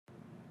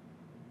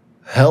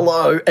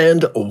Hello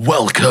and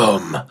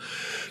welcome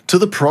to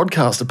the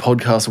Prodcast, a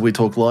podcast where we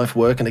talk life,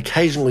 work, and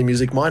occasionally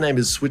music. My name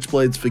is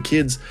Switchblades for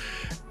Kids,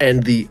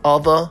 and the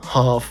other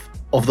half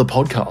of the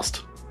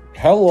podcast.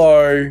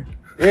 Hello,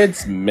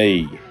 it's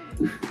me.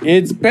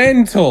 It's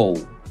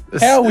Bentel.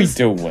 How we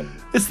doing?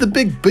 It's the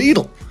Big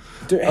Beetle.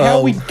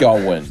 How we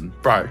going?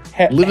 Bro,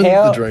 living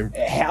the dream.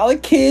 How the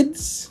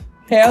kids?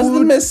 How's the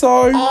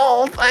misso?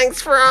 Oh,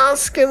 thanks for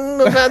asking.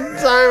 I've had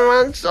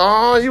so much.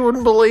 Oh, you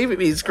wouldn't believe it.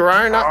 He's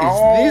grown up.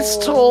 He's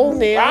this tall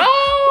now.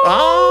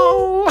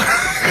 Oh,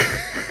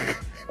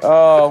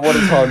 what a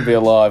time to be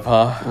alive,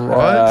 huh?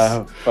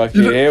 Right?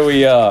 Here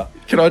we are.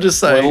 Can I just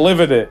say, we're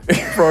living it.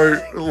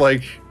 Bro,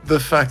 like, the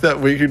fact that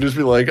we could just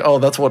be like, oh,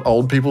 that's what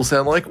old people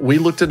sound like. We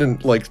looked at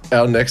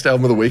our next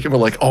album of the week and we're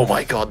like, oh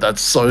my God, that's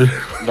so...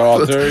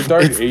 No, dude,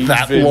 don't it's even,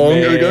 that long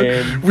ago.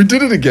 man. We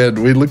did it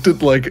again. We looked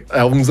at like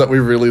albums that we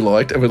really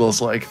liked and we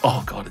was like,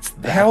 oh God, it's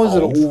that How is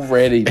old. it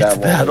already that It's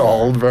long? that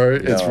old, bro.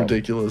 It's Yeah.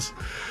 ridiculous.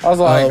 I was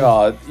like,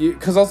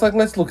 because I was like,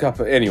 let's look up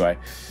it. Anyway,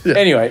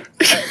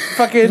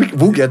 fucking...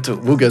 We'll get to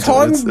it.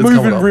 Time's It's coming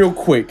moving up. real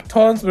quick.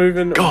 Time's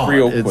moving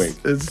real quick.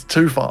 It's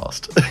too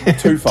fast.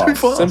 Too fast. Too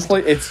fast.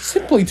 It's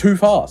simply too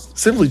fast.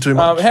 Simply too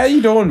much. How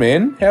you doing,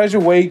 man? How's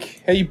your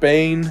week? How you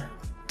been?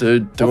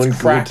 Dude, doing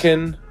What's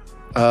cracking?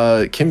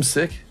 good. Kim's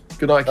sick.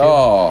 Good night, Kim.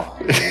 Oh,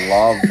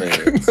 love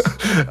it.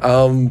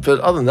 But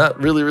other than that,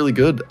 really, really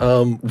good.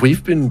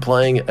 We've been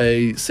playing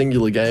a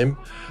singular game,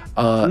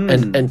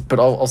 but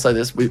I'll say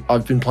this: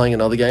 I've been playing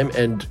another game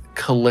and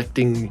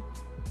collecting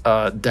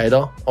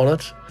data on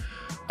it.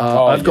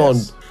 I've gone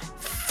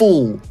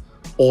full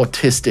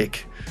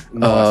autistic.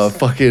 Nice.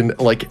 Fucking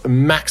like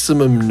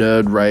maximum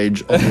nerd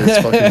rage on this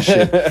fucking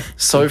shit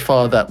so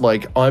far that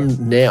like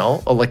I'm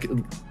now like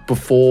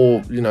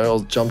before I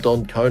was jumped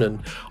on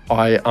Conan,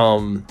 I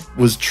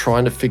was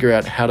trying to figure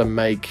out how to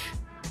make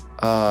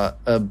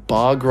a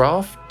bar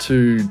graph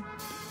to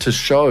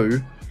show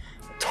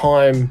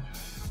time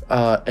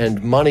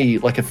and money,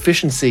 like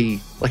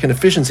efficiency, like an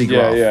efficiency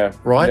graph,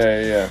 right?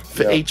 Yeah.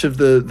 For each of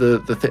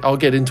the I'll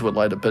get into it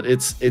later, but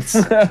it's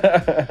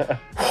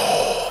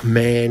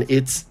man,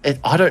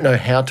 I don't know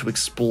how to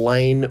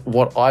explain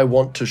what I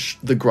want to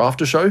the graph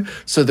to show.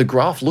 So the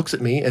graph looks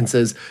at me and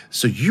says,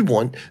 "So you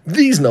want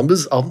these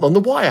numbers on the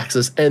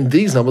y-axis and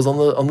these numbers on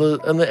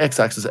the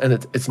x-axis," and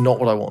it's not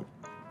what I want.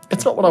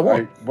 It's not what I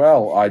want.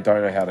 Well, I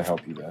don't know how to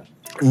help you there.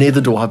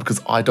 Neither do I,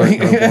 because I don't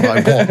know what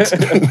I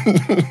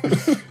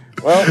want.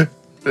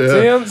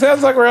 Well,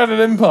 sounds like we're at an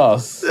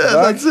impasse.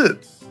 Yeah, that's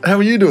it. How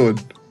are you doing?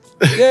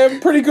 Yeah, I'm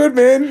pretty good,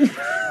 man.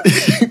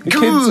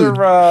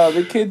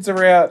 The kids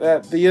are out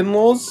at the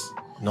in-laws.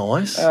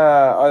 Nice.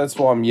 That's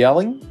why I'm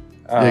yelling.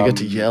 You get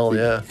to yell,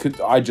 yeah.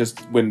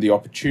 When the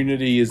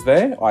opportunity is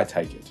there, I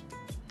take it.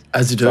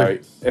 As you do. So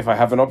if I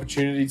have an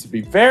opportunity to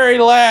be very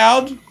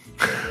loud,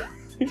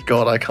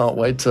 God, I can't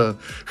wait to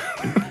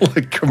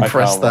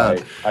compress that.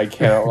 Wait. I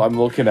can't. I'm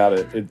looking at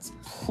it. It's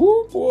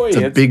it's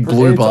a big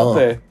blue bar. Up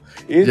there.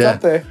 It's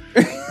up there.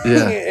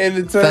 Yeah. And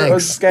it's a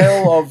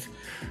scale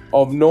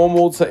of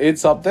normal to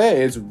it's up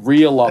there. It's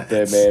real up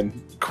there,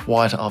 man.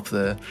 Quite up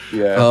there.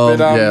 Yeah.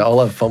 I'll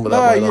have fun with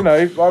that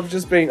later. I've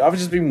just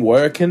been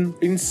working,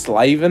 been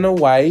slaving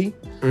away.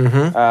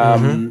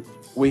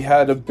 We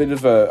had a bit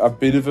of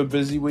a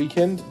busy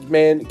weekend.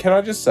 Man, can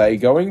I just say,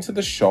 going to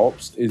the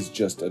shops is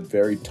just a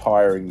very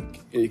tiring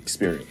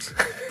experience.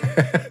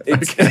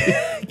 It's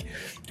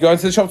going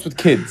to the shops with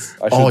kids,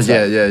 I should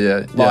say.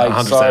 Yeah,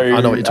 100%.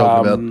 I know what you're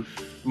talking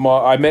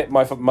about. I met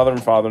my mother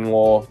and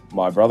father-in-law,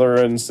 my brother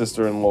and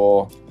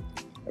sister-in-law,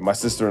 and my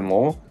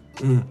sister-in-law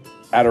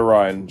at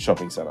Orion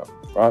Shopping Centre,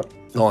 right?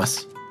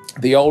 Nice.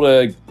 The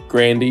older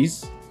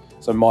grandies,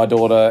 so my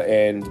daughter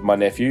and my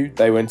nephew,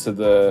 they went to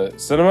the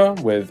cinema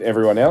with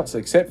everyone else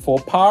except for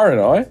Pa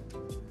and I.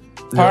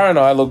 Pa and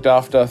I looked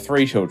after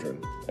 3 children.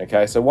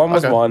 Okay, so one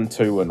was mine,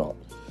 2 were not.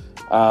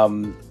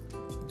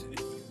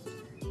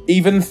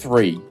 Even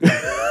 3.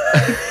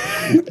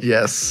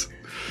 Yes.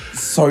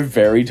 So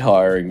very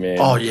tiring, man.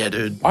 Oh yeah,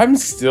 dude. I'm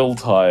still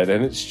tired,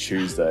 and it's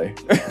Tuesday.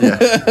 Yeah.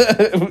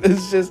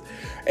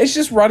 It's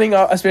just running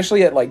up,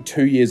 especially at like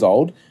 2 years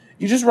old.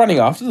 You're just running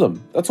after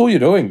them. That's all you're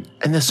doing.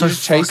 And they're so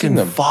chasing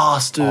them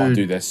fast, dude. Oh,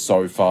 dude, they're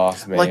so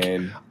fast, man. Like,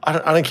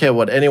 I don't care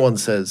what anyone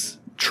says.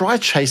 Try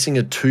chasing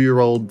a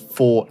 2-year-old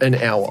for an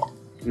hour.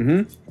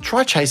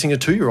 Try chasing a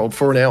 2-year-old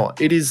for an hour.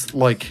 It is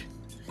like...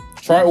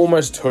 Try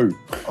almost 2.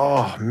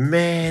 Oh,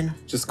 man.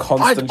 Just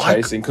constant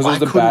chasing. Because it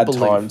was a bad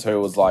time, too. It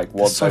was like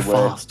what so they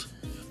were. Fast.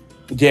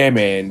 Yeah,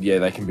 man. Yeah,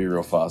 they can be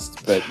real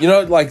fast. But,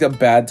 like a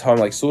bad time,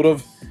 like sort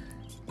of...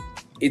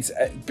 It's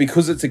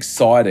because it's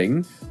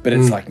exciting, but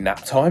it's like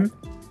nap time.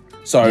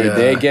 So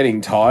they're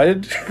getting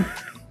tired.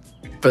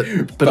 But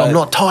I'm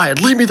not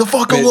tired. Leave me the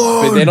fuck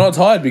alone. But they're not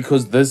tired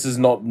because this is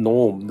not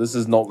norm. This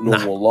is not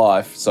normal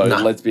life. So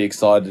let's be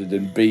excited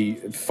and be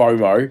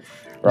FOMO,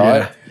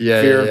 right?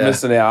 Yeah. Fear of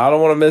missing out. I don't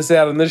want to miss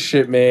out on this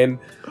shit, man.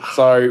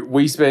 So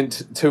we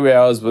spent 2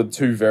 hours with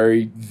 2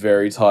 very,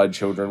 very tired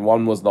children.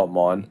 One was not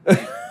mine.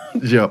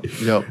 Yep.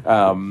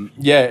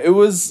 Yeah, it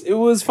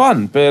was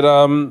fun, but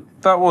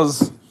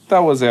that that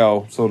was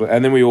our sort of,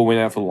 and then we all went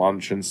out for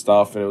lunch and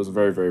stuff, and it was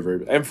very, very,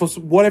 very, and for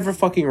whatever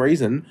fucking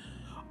reason,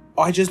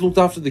 I just looked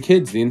after the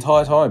kids the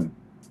entire time.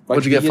 Like,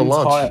 what'd you get for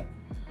lunch?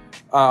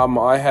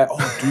 I had,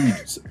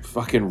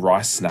 fucking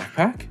rice snack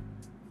pack.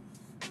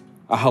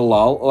 A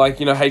halal, like,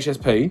 you know,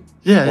 HSP.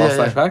 Rice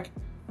snack pack,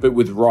 but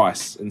with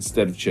rice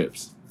instead of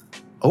chips.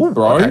 Oh,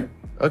 bro.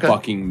 Okay.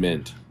 Fucking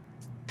mint.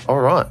 All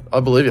right. I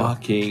believe you.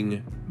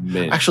 Fucking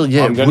mint. Actually,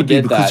 yeah, it would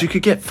be because you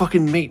could get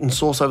fucking meat and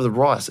sauce over the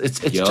rice. It's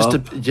just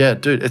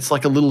dude, it's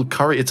like a little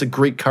curry. It's a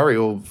Greek curry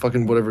or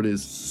fucking whatever it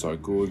is. So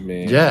good,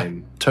 man. Yeah.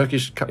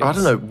 Turkish curry. I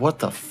don't know what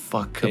the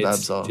fuck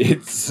kebabs are.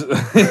 It's I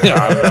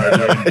don't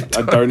know, dude.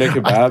 A doner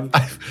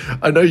kebab.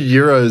 I know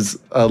gyros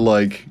are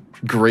like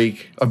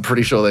Greek. I'm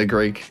pretty sure they're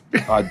Greek.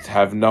 I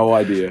have no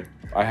idea.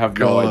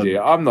 No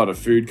idea. I'm not a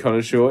food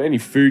connoisseur. Any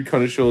food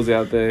connoisseurs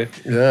out there?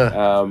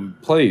 Yeah.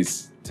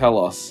 Please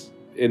tell us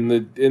in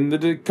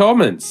the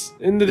comments.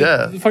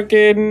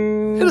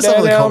 Fucking hit us up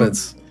in the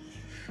comments.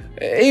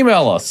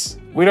 Email us.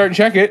 We don't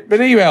check it,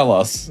 but email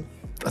us.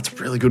 That's a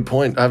really good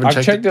point.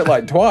 I've checked it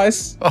like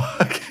twice. Oh,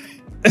 okay.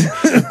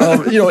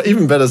 You know,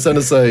 even better, send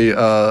us a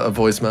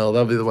voicemail.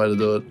 That'll be the way to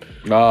do it.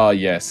 Oh,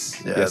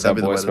 yes. Yeah, yes, our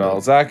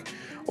voicemail. Zach,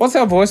 what's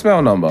our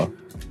voicemail number?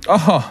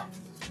 Oh,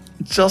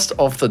 just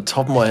off the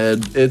top of my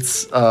head,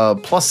 it's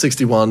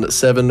 +61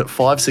 7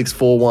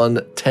 5641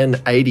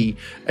 1080,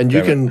 and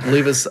you can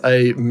leave us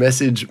a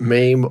message,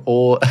 meme,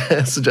 or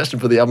a suggestion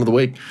for the album of the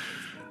week.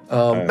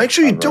 Make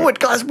sure you do it,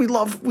 guys. We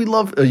love.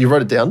 You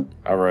wrote it down.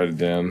 I wrote it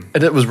down,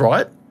 and it was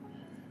right.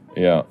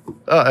 Yeah.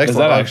 Oh, excellent. Is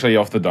that actually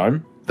off the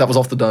dome? That was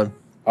off the dome.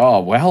 Oh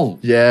well.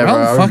 Yeah.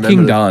 Well,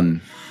 fucking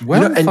done.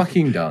 Well,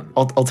 fucking done.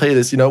 I'll tell you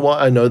this. You know why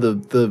I know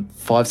the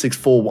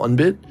 5641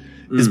 bit?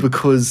 Is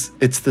because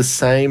it's the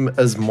same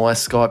as my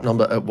Skype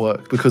number at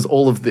work, because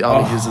all of the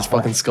army uses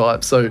fucking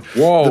Skype. So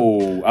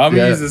Army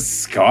uses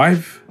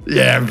Skype?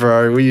 Yeah,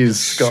 bro, we use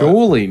Skype.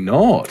 Surely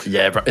not.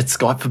 Yeah, bro, it's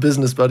Skype for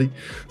business, buddy.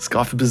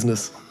 Skype for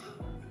business.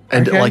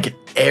 And like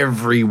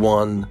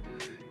everyone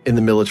in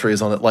the military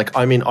is on it. Like,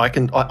 I mean, I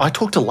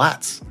talk to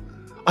lats.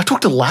 I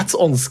talk to lats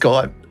on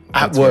Skype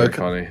at work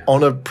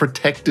on a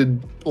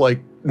protected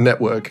like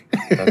network.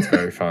 That's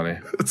very funny.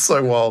 It's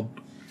so wild.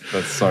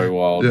 That's so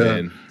wild,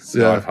 man.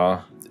 Skype,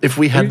 huh? If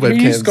we had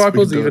webcams, Skype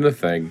was even a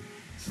thing.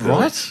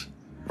 Right?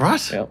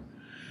 Yep.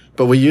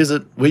 But we use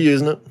it. We're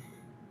using it.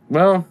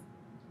 Well,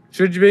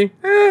 should you be?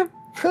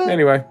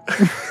 Anyway.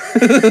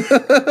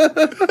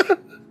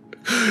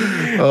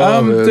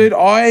 Dude,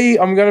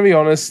 I'm going to be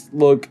honest.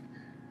 Look,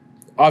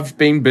 I've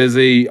been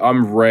busy.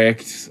 I'm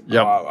wrecked.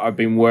 Yep. I've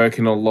been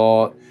working a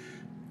lot.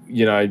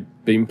 You know,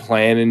 been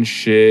planning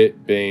shit.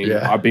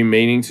 I've been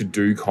meaning to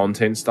do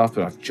content stuff,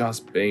 but I've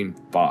just been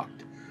fucked.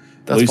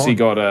 Lucy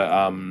got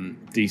a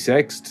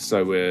de-sexed, so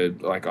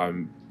I've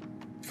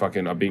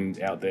been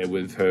out there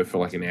with her for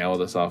like an hour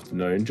this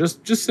afternoon,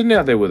 just sitting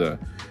out there with her,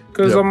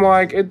 because I'm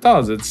like, it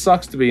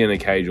sucks to be in a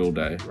cage all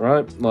day,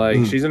 right?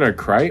 Like she's in her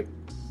crate,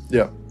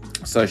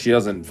 so she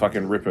doesn't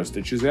fucking rip her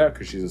stitches out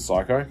because she's a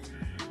psycho,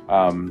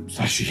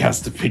 so she has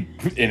to be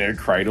in her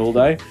crate all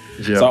day.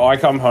 So I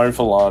come home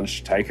for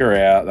lunch, take her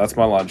out. That's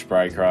my lunch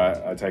break, right?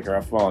 I take her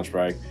out for my lunch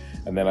break,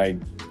 and then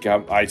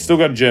I still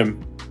got a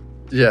gym.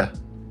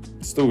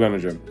 Still going to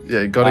gym.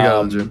 Yeah, got to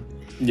go to the gym.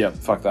 Yeah,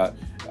 fuck that.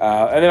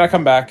 And then I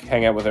come back,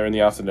 hang out with her in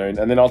the afternoon,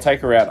 and then I'll take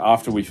her out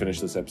after we finish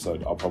this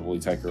episode. I'll probably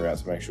take her out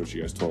to make sure she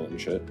goes to the toilet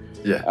and shit.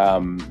 Yeah.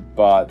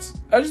 But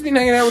I've just been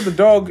hanging out with the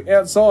dog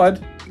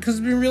outside because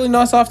it's been really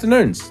nice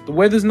afternoons. The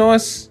weather's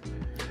nice.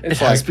 It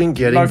has been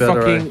getting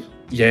better.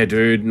 Yeah,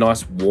 dude.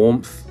 Nice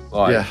warmth.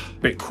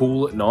 Bit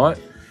cool at night.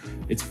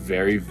 It's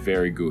very,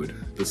 very good.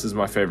 This is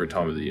my favorite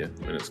time of the year.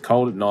 When it's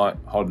cold at night,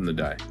 hot in the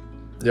day.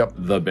 Yep.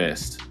 The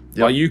best.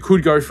 Like, you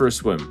could go for a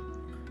swim.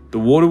 The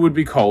water would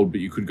be cold,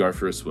 but you could go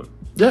for a swim.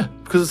 Yeah,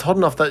 because it's hot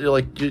enough that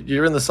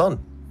you're in the sun.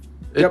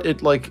 It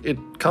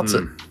cuts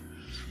it.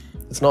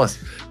 It's nice.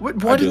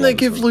 Why didn't they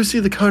give Lucy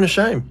the cone of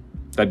shame?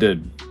 They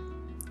did.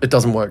 It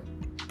doesn't work.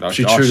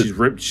 She's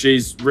ripped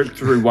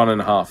through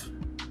 1.5.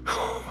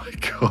 Oh my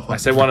god! I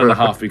say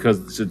 1.5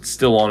 because it's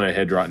still on her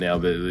head right now.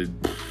 But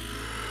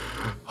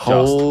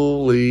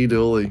holy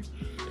dooly!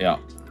 Yeah.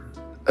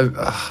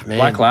 Man.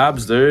 Black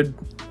labs, dude.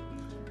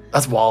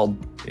 That's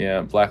wild.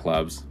 Yeah, black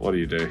labs. What do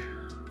you do?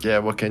 Yeah,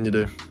 what can you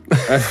do?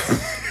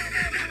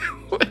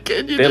 What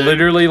can you do? They're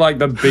literally like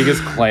the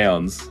biggest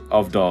clowns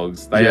of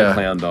dogs. They are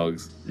clown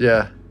dogs.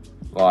 Yeah.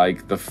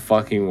 Like the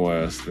fucking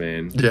worst,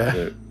 man.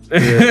 Yeah.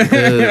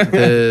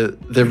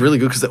 They're really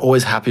good because they're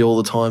always happy all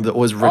the time. They're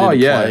always ready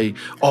to play.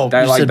 Oh,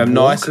 they're like the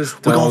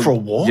nicest dog. We're going for a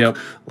walk? Yep.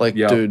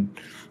 Dude,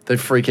 they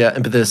freak out.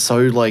 But they're so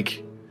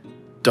like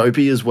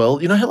dopey as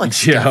well. You know how like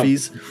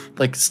staffies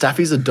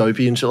are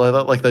dopey and shit like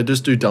that? Like they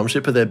just do dumb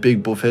shit, but they're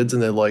big buff heads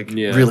and they're like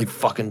really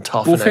fucking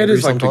tough and angry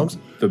is like sometimes.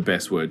 The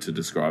best word to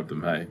describe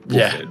them, hey?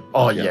 Yeah.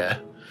 Oh, yeah.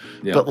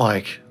 But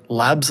like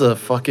labs are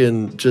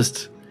fucking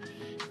just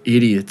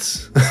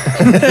Idiots.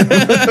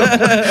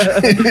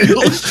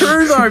 It's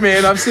true though,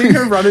 man. I've seen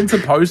her run into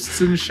posts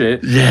and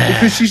shit. Yeah.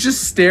 Because she's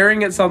just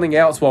staring at something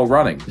else while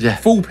running. Yeah.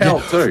 Full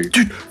pelt too.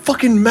 Dude,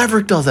 fucking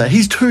Maverick does that.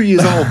 He's 2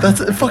 years old.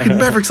 That's fucking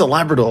Maverick's a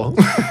Labrador. All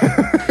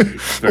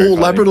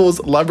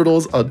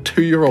Labradors are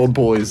 2-year-old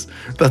boys.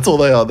 That's all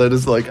they are. They're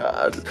just like,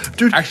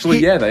 dude. Actually,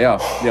 yeah, they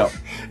are. Yeah.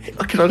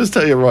 Can I just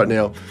tell you right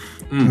now,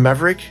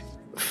 Maverick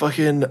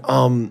fucking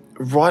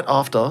right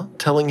after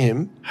telling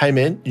him, hey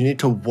man, you need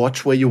to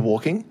watch where you're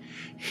walking,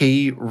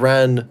 he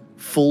ran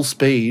full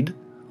speed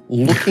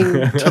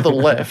looking to the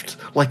left,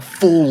 like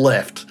full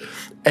left,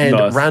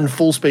 and ran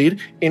full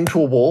speed into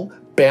a wall,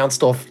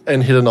 bounced off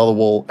and hit another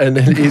wall, and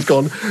then he's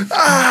gone like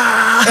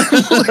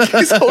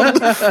he's holding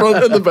the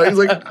front and the back. He's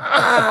like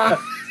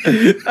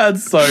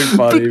That's so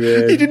funny,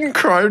 man. He didn't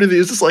cry or anything. He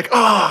was just like,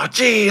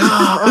 gee.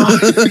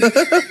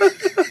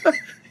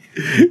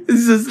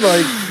 It's just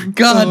like,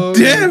 God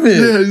damn it.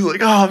 Yeah, he's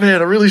like, oh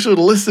man, I really should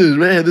have listened.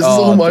 Man, this is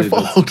all my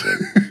fault.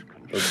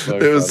 So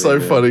it was so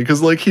funny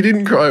because like he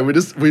didn't cry.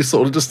 We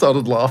sort of just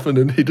started laughing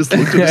and he just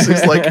looked at us.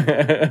 He's like,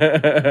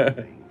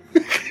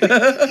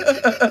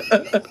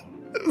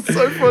 it's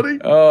so funny.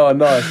 Oh,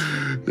 nice.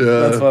 Yeah,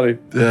 that's funny.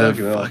 Yeah,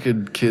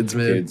 fucking kids,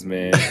 man. Kids,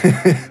 man.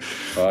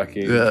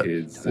 Fucking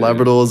kids. Dude.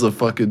 Labradors are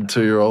fucking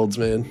 2-year-olds,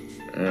 man.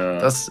 Yeah.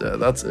 That's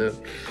it.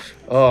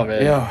 Oh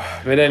man.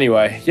 Yeah, but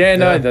anyway,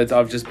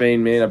 I've just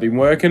been, man. I've been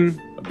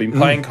working. I've been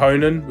playing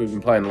Conan. We've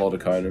been playing a lot of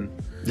Conan.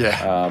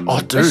 Yeah.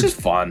 Dude, it's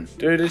just fun,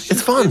 dude.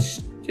 It's fun.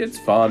 It's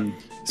fun.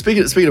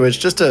 Speaking of which,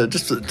 just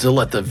to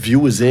let the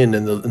viewers in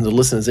and the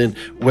listeners in,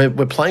 we're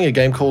playing a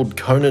game called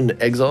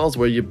Conan Exiles,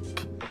 where you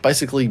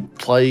basically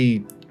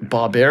play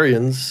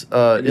barbarians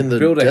in the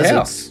build a desert.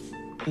 house.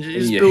 You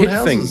just you build hit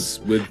houses. things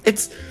with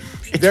it's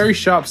very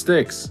sharp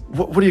sticks.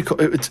 What do you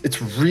call it?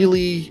 It's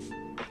really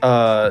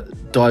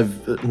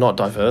not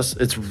diverse.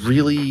 It's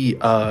really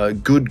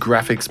good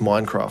graphics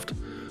Minecraft.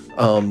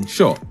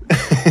 Sure.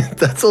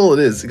 That's all it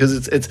is,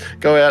 because it's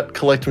go out,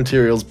 collect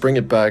materials, bring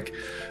it back,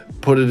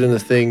 put it in a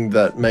thing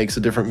that makes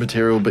a different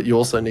material, but you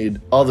also need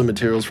other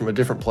materials from a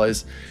different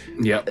place.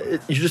 Yeah.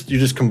 You're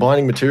just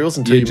combining materials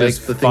until you make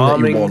the thing that you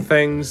farming want.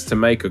 things to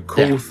make a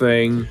cool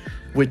thing,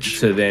 which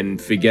to then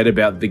forget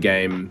about the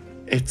game.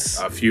 It's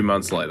a few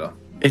months later.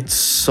 It's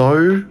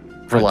so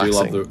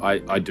relaxing.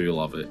 I do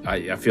love it.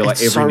 I feel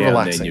like It's every so now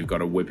relaxing. and then you've got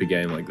to whip a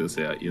game like this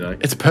out, you know?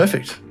 It's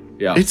perfect.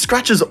 Yeah. It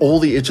scratches all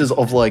the itches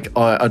of like,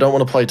 I don't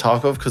want to play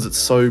Tarkov because it's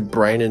so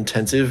brain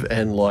intensive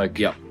and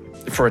like,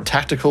 for a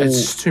tactical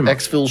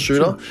exfil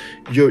shooter,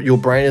 your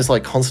brain is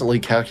like constantly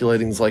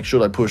calculating, like,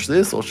 should I push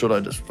this or should I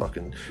just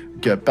fucking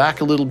get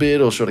back a little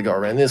bit or should I go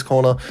around this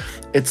corner?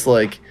 It's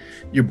like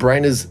your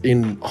brain is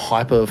in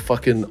hyper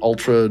fucking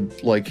ultra,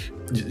 like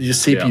your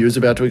CPU is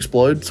about to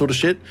explode sort of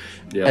shit.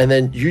 Yeah. And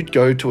then you'd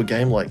go to a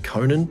game like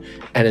Conan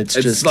and it's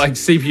just like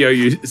CPU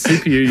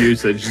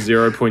usage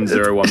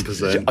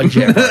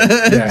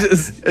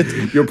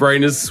 0.01%. Your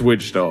brain is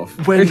switched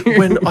off.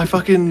 When I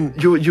fucking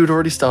you'd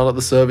already started up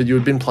the server, you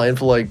had been playing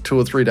for like 2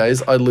 or 3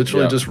 days. I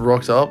literally just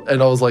rocked up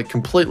and I was like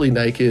completely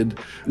naked.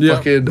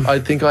 Fucking, I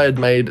think I had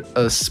made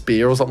a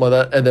spear or something like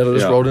that, and then I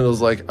just rolled in and I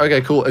was like,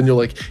 okay, cool. And you're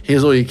like,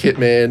 here's all your kit,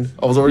 man.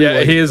 I was already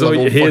like, here's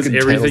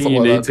everything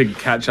you need to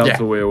catch up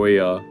to where we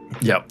are.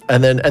 Yeah,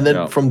 and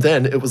then from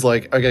then it was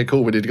like, okay,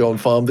 cool. We need to go and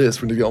farm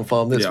this. We need to go and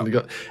farm this. We need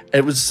to go. And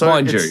it was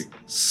so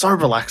so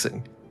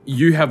relaxing.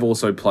 You have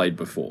also played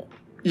before.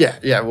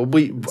 Yeah. Well,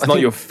 it's not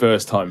your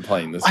first time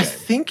playing this game. I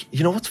think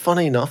you know what's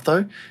funny enough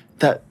though,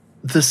 that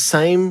the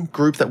same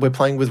group that we're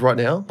playing with right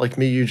now, like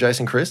me, you,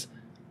 Jason, Chris,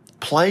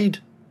 played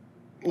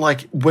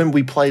like when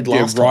we played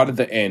last time. Right at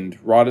the end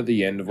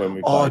of when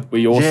we played.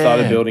 We all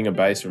started building a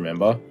base.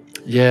 Remember?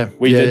 Yeah.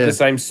 We did the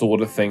same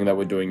sort of thing that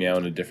we're doing now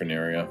in a different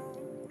area.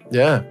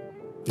 Yeah,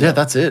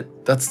 that's it.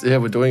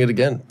 We're doing it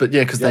again. But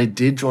yeah, because they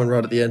did join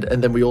right at the end,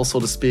 and then we all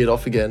sort of speared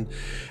off again.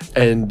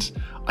 And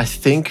I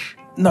think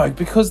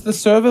because the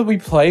server we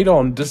played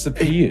on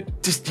disappeared.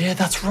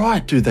 That's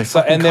right, dude.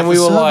 And then we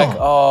were like,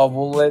 oh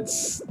well,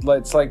 let's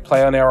like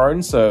play on our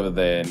own server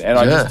then. And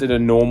I just did a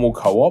normal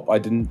co-op. I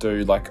didn't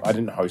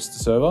host the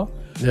server.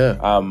 Yeah.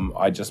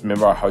 I just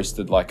remember I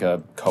hosted like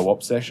a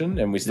co-op session,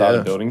 and we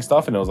started building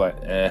stuff, and it was like,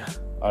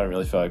 I don't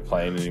really feel like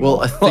playing anymore.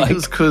 Well, I think it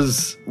was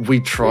because we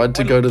tried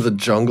to go to the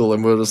jungle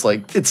and we were just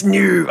like, it's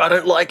new. I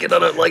don't like it. I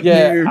don't like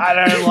new. I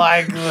don't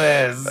like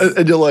this.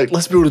 And you're like,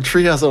 let's build a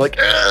treehouse. I'm like,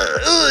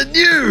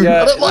 new.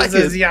 I don't like it.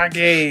 This is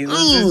yucky.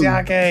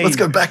 Let's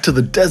go back to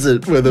the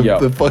desert where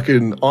the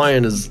fucking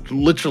iron is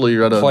literally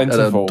at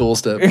our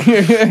doorstep.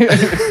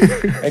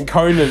 And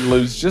Conan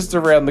lives just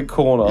around the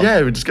corner.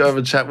 Yeah, we just go have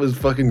a chat with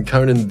fucking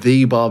Conan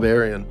the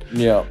Barbarian.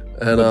 Yeah.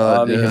 And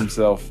Arnie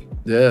himself.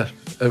 Yeah.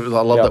 I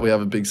love that we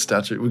have a big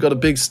statue. We've got a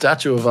big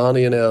statue of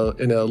Arnie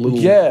in our little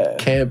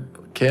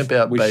camp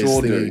out base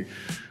sure thingy. Do.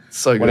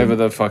 So good.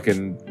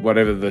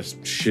 Whatever the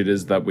shit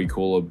is that we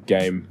call a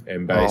game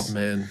and base. Oh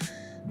man.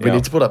 We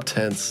need to put up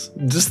tents.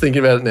 Just thinking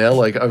about it now,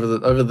 like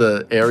over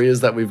the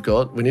areas that we've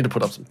got, we need to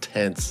put up some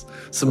tents.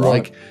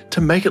 Like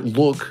to make it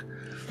look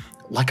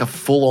like a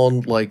full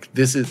on like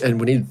this is, and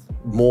we need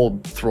more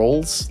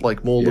thralls,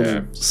 like more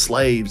little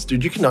slaves.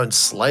 Dude, you can own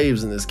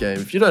slaves in this game.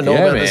 If you don't know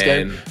about this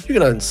game, you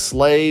can own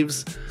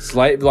slaves.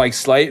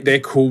 They're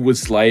cool with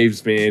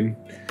slaves, man.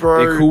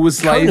 Bro, they're cool with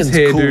slaves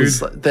here,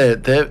 dude.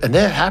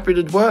 They're happy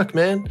to work,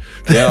 man.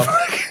 Yeah.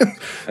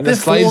 And the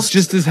slaves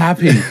just as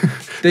happy.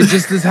 They're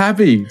just as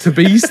happy to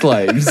be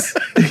slaves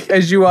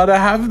as you are to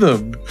have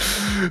them.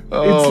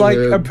 It's like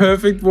a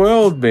perfect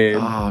world, man.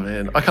 Oh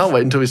man, I can't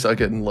wait until we start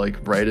getting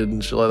like raided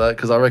and shit like that,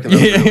 because I reckon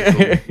that's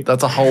really cool.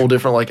 That's a whole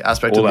different like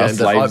aspect of the game.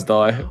 Slaves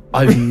die.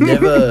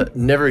 I've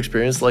never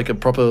experienced like a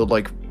proper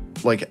like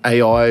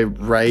AI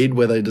raid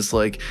where they just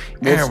like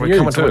we're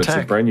coming to attack.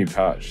 It's a brand new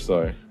patch,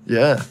 so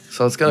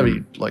so it's gonna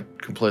be like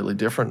completely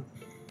different.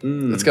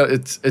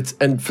 It's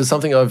and for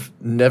something I've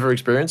never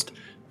experienced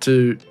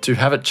to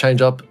have it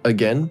change up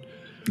again.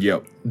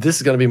 Yep. This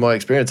is going to be my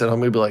experience, and I'm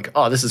going to be like,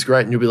 oh, this is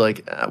great. And you'll be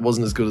like, it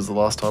wasn't as good as the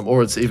last time,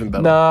 or it's even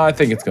better. Nah, I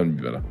think it's going to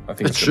be better. I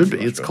think it should be.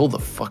 It's called the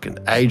fucking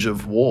Age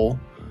of War.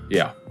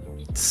 Yeah.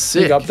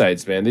 Sick. Big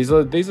updates, man.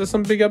 These are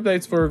some big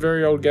updates for a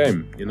very old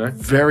game, you know?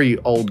 Very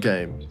old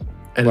game.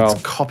 And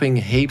it's copping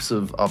heaps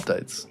of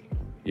updates.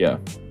 Yeah.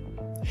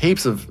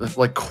 Heaps of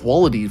like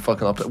quality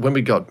fucking updates. When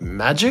we got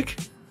magic,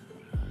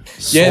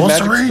 yeah,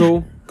 magic's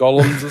cool.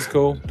 Golems is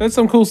cool. There's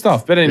some cool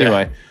stuff. But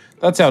anyway,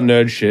 that's our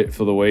nerd shit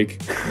for the week.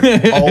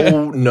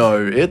 Oh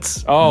no,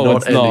 it's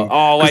not ending.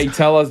 Oh wait,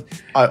 tell us.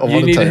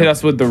 You need to hit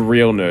us with the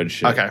real nerd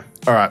shit. Okay,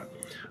 all right.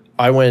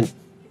 I went.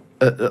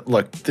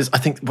 Look, this. I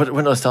think when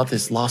did I start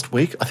this? Last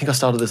week. I think I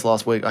started this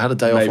last week. I had a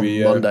day off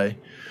on Monday.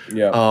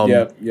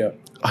 Yeah.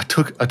 I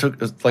took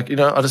like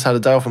I just had a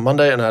day off on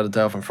Monday and I had a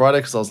day off on Friday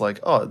because I was like,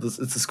 oh, it's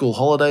the school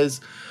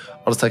holidays.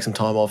 I'll just take some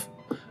time off.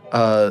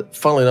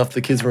 Funnily enough,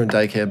 the kids were in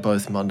daycare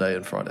both Monday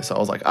and Friday, so I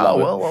was like,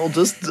 I'll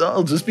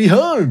just be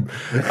home.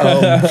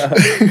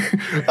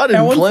 I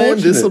didn't plan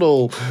this at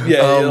all.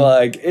 Yeah, you're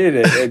like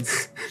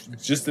it's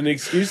just an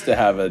excuse to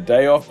have a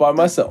day off by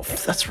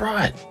myself. That's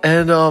right.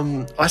 And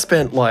I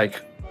spent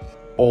like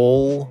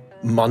all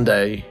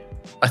Monday.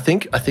 I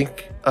think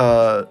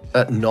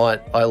at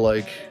night I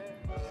like.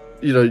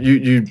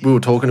 We were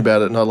talking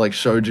about it, and I like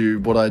showed you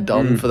what I'd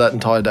done for that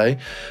entire day.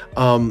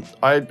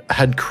 I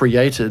had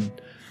created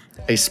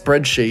a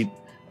spreadsheet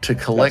to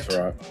collect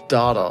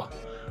data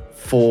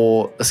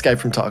for Escape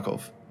from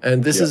Tarkov.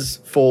 And this is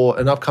for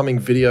an upcoming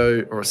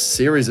video or a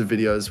series of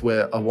videos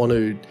where I want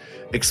to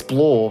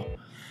explore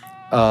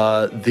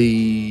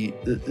the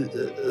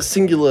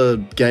singular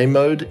game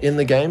mode in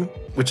the game,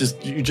 which is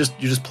you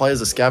just play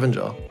as a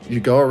scavenger. You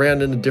go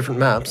around into different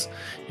maps,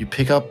 you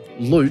pick up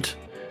loot,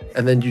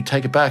 and then you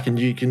take it back and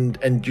you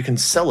can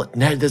sell it.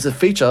 Now there's a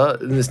feature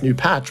in this new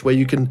patch where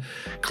you can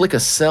click a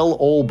sell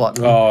all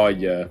button. Oh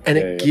yeah. And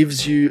it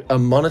gives you a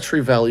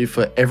monetary value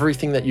for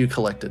everything that you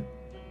collected.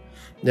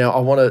 Now I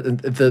want to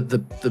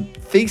the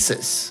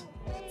thesis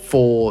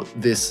for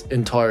this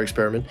entire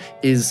experiment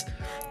is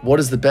what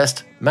is the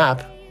best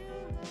map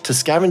to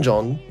scavenge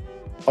on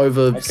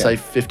over say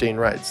 15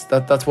 raids.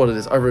 That's what it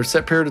is. Over a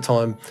set period of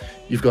time,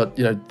 you've got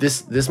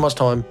this much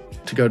time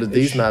to go to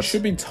these maps.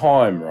 Should be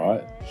time,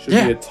 right? Should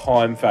be a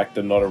time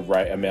factor, not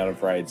a amount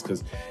of raids.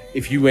 Because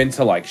if you went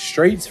to like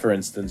streets, for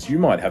instance, you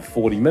might have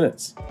 40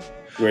 minutes,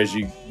 whereas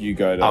you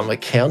go to. I'm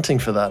accounting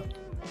for that.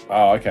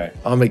 Oh, okay.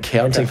 I'm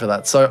accounting for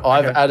that. So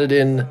I've added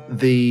in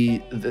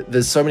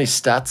there's so many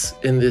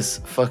stats in this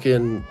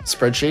fucking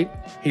spreadsheet.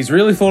 He's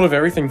really thought of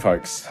everything,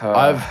 folks.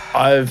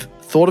 I've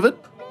thought of it,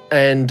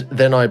 and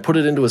then I put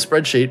it into a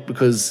spreadsheet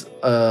because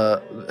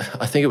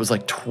I think it was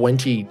like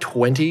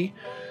 2020.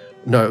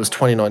 No, it was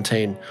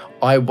 2019.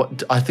 I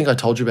think I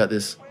told you about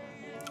this.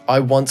 I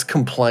once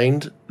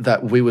complained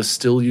that we were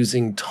still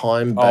using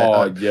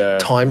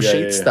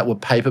timesheets that were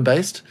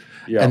paper-based,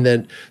 and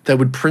then they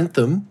would print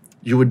them.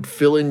 You would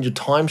fill in your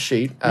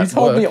timesheet at work. You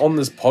told me on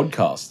this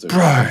podcast, dude,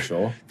 bro. I'm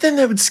sure. Then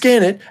they would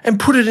scan it and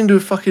put it into a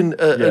fucking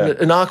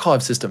an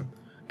archive system,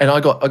 and I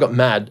got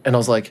mad, and I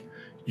was like,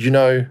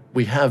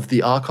 we have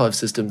the archive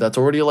system that's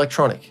already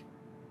electronic.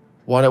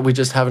 Why don't we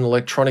just have an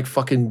electronic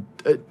fucking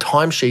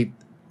timesheet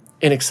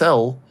in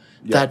Excel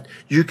that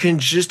you can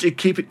just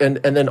keep it? And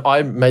then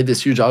I made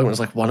this huge argument. I was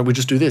like, why don't we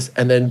just do this?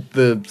 And then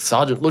the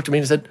sergeant looked at me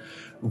and said,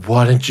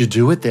 why don't you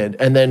do it then?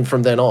 And then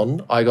from then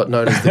on, I got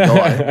known as the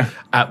guy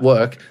at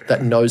work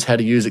that knows how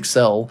to use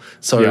Excel.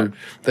 So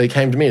they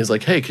came to me and was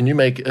like, hey, can you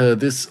make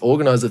this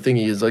organizer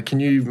thingy? Is like, can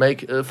you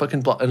make a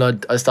fucking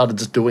and I started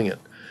just doing it.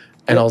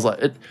 And I was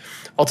like,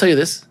 I'll tell you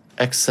this,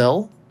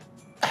 Excel,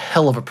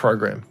 hell of a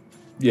program.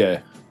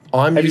 Yeah.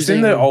 Have you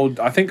seen the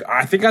old? I think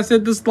I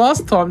said this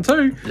last time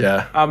too.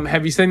 Yeah.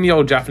 Have you seen the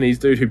old Japanese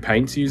dude who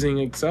paints using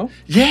Excel?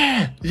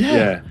 Yeah.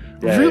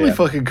 Really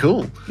fucking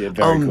cool. Yeah,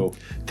 very cool.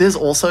 There's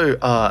also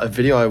a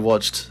video I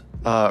watched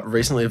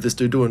recently of this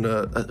dude doing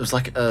it was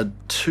like a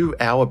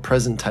 2-hour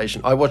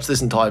presentation. I watched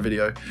this entire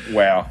video.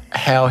 Wow.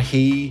 How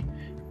he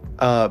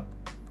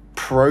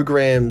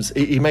programs.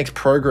 He makes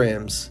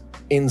programs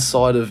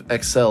inside of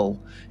Excel.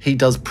 He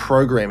does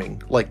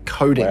programming, like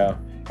coding. Wow.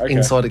 Okay.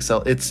 Inside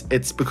Excel.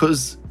 It's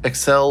because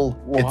Excel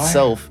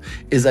itself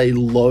is a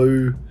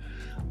low,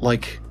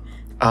 like,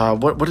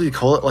 what do you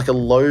call it? Like a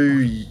low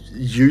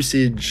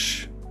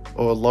usage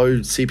or low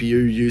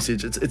CPU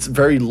usage. It's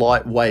very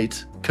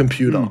lightweight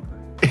computer.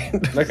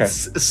 Okay.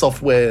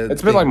 Software.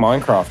 It's a bit like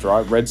Minecraft,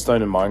 right?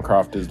 Redstone in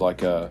Minecraft is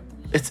like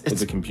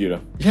it's a computer.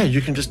 Yeah,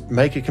 you can just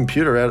make a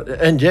computer out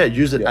and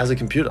use it as a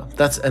computer.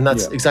 That's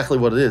exactly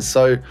what it is.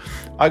 So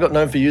I got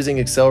known for using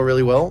Excel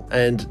really well,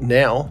 and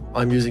now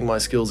I'm using my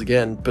skills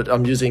again, but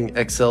I'm using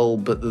Excel,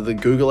 but the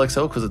Google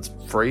Excel because it's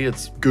free.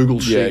 It's Google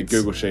Sheets. Yeah,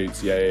 Google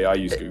Sheets. Yeah, I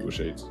use Google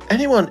Sheets.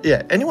 Anyone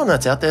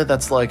that's out there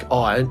that's like,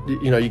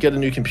 you get a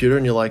new computer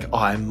and you're like,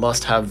 I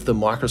must have the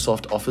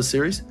Microsoft Office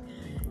series.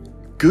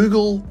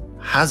 Google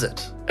has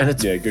it, and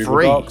it's Google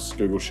free. Docs,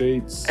 Google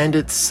Sheets, and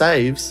it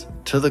saves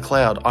to the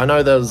cloud. I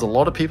know there's a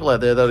lot of people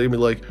out there that are gonna be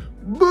like,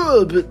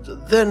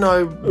 but then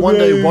I one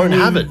day won't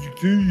have it.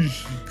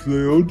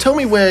 Tell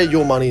me where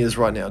your money is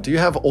right now. Do you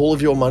have all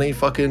of your money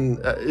fucking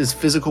is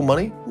physical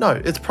money? No,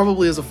 it's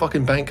probably as a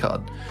fucking bank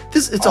card.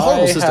 It's a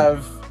horrible system. I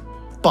have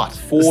but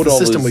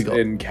 $4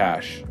 in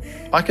cash.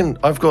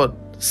 I've got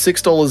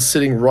 $6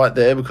 sitting right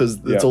there because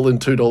it's all in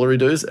 $2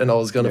 dues, and I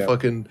was gonna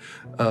fucking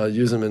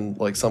use them in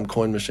like some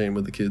coin machine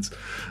with the kids.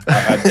 I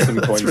had some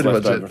coins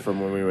left over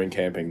from when we went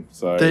camping.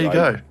 So there you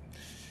go.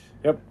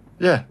 Yep.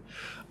 Yeah.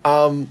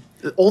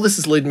 All this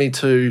has led me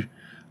to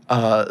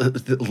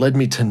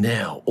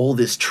now. All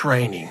this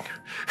training,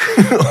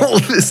 all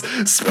this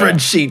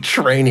spreadsheet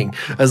training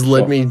has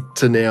led me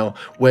to now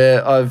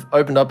where I've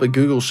opened up a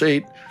Google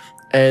Sheet,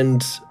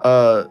 and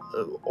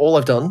all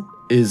I've done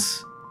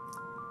is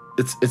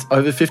it's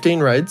over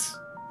 15 raids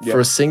for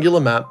a singular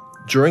map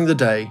during the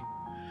day.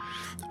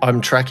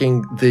 I'm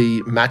tracking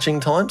the matching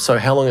time, so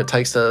how long it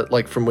takes to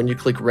from when you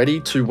click ready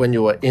to when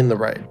you are in the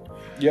raid.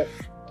 Yep.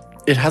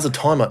 It has a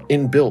timer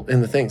inbuilt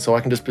in the thing, so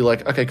I can just be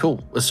like, okay,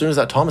 cool. As soon as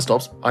that timer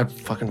stops, I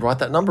fucking write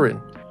that number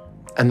in.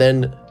 And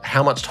then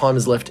how much time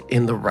is left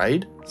in the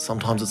raid?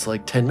 Sometimes it's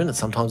like 10 minutes.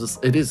 Sometimes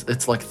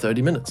it's like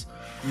 30 minutes.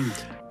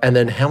 And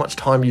then how much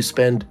time you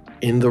spend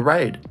in the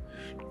raid?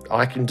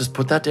 I can just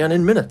put that down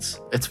in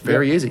minutes. It's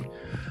very easy.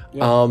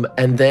 Yep.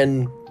 And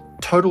then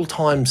total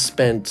time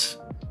spent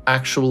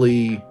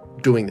actually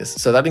doing this.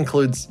 So that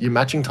includes your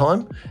matching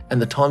time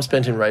and the time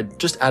spent in raid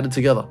just added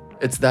together.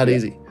 It's that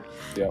easy.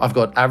 Yeah. I've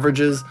got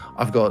averages.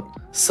 I've got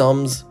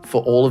sums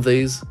for all of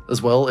these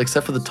as well,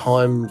 except for the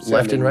time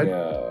left in raid.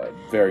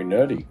 Very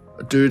nerdy.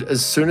 Dude,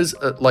 as soon as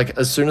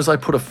I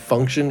put a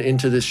function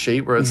into this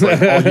sheet where it's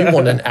like, oh, you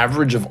want an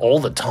average of all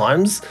the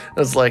times? And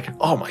it's like,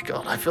 oh my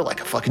God, I feel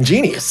like a fucking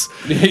genius.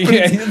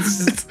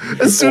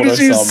 As soon as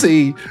you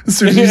see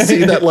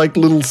that like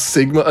little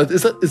sigma,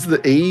 is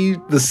the E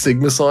the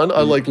sigma sign?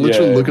 I like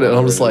literally look at it and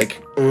I'm just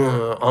like,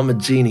 I'm a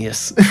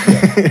genius.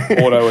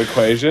 Auto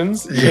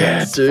equations?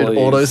 Yes, dude. Please.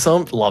 Auto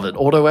sum, love it.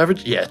 Auto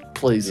average? Yeah,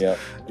 please. Yeah.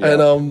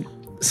 And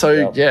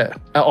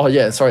Oh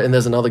yeah, sorry, and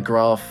there's another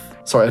graph,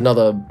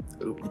 another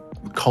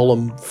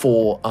column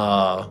for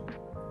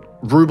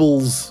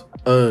rubles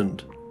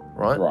earned,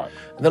 right? Right.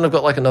 And then I've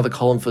got like another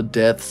column for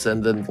deaths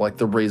and then like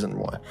the reason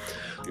why.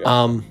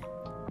 Yeah.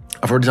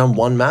 I've already done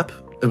one map.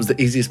 It was the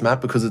easiest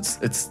map because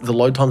it's the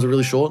load times are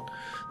really short.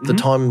 The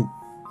time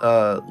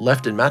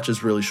left in match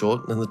is really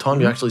short, and the time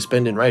you actually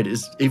spend in raid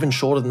is even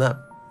shorter than that.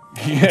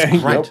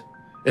 It's great. Yep.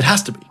 It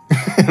has to be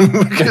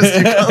because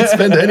you can't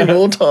spend any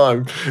more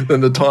time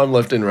than the time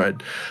left in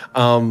raid.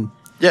 And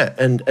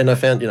I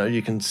found,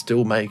 you can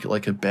still make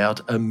like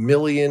about 1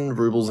 million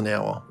rubles an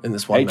hour in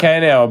this one. 8K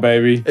an hour,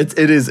 baby. It's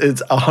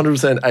 100%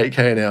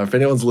 8K an hour. If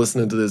anyone's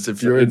listening to this,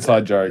 if you're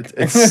inside joke,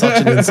 it's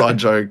such an inside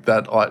joke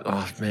that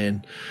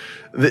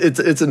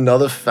it's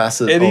another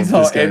facet of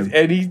this game.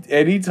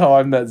 Any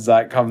time that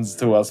Zach comes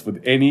to us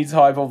with any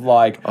type of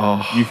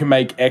you can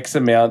make X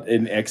amount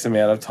in X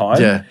amount of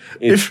time,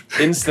 it's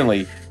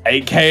instantly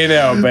 8K an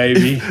hour,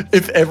 baby.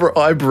 If ever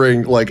I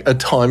bring like a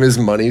time is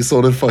money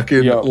sort of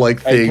fucking thing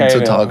to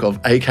Tarkov,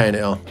 8K an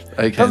hour.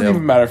 It doesn't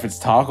even matter if it's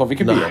Tarkov. It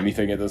could be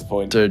anything at this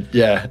point. Dude,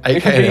 yeah. 8K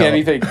it could be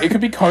anything. It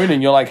could be Conan.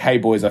 You're like, hey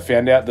boys, I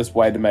found out this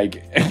way to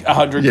make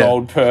 100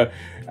 gold per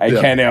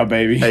 8K an hour,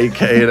 baby.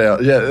 8K an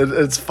hour.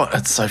 Yeah, it's fun.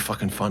 It's so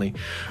fucking funny.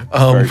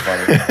 Very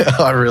funny.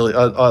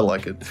 I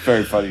like it. It's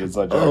very funny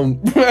inside joke.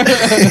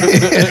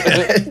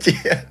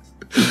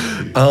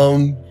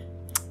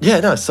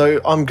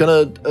 So I'm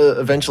gonna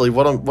eventually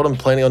what I'm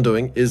planning on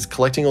doing is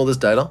collecting all this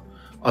data.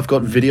 I've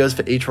got videos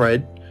for each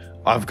raid.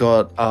 I've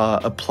got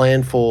a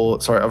plan for.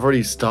 I've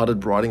already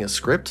started writing a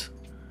script.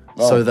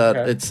 So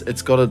that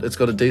it's got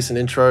a decent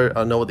intro.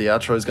 I know what the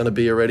outro is going to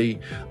be already.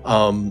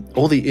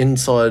 All the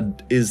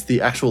inside is the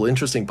actual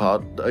interesting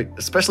part,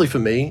 especially for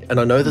me. And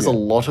I know there's a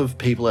lot of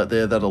people out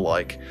there that are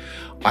like,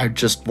 I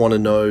just want to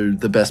know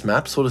the best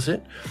map sort of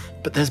shit.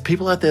 But there's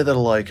people out there that are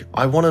like,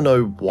 I want to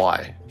know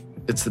why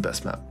it's the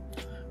best map.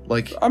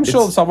 Like, I'm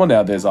sure someone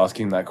out there's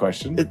asking that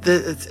question.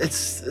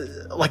 It's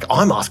like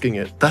I'm asking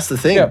it. That's the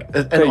thing. Yeah,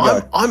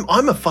 and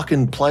I'm a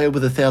fucking player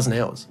with 1,000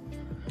 hours.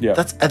 Yeah,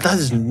 that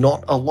is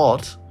not a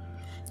lot.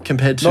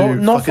 compared to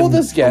not for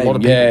this game. a lot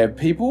of Yeah,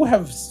 people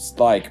have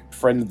like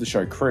friend of the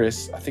show,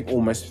 Chris. I think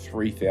almost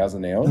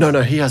 3,000 hours.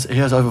 No, he has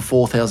over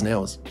 4,000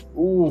 hours.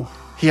 Ooh.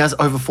 He has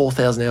over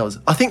 4,000 hours.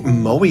 I think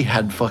Moe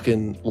had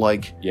fucking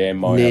like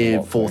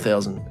near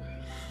 4,000.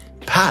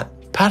 Pat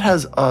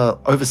has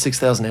over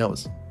 6,000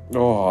 hours.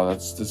 Oh,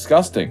 that's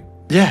disgusting.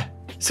 Yeah,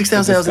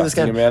 6,000 hours in this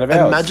game. Amount of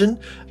hours.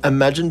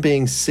 Imagine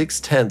being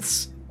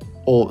 6/10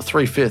 or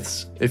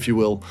 3/5, if you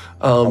will,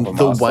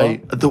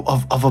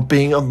 of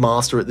being a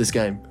master at this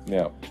game.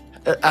 Yeah.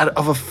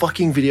 Of a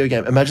fucking video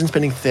game. Imagine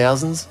spending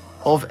thousands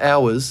of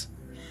hours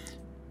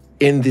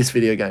in this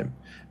video game.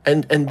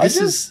 And I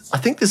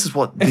think this is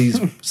what these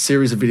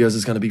series of videos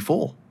is going to be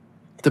for.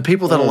 The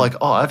people that are like,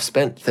 oh, I've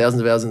spent thousands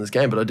of hours in this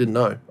game, but I didn't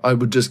know. I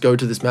would just go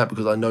to this map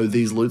because I know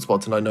these loot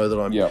spots and I know that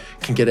I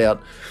can get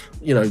out,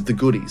 the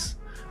goodies.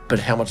 But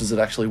how much is it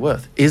actually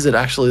worth? Is it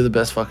actually the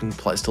best fucking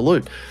place to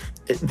loot?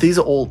 These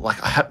are all,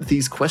 like, I have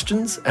these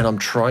questions and I'm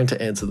trying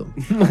to answer them.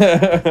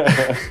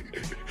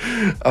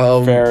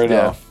 Fair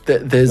enough.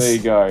 There you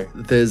go.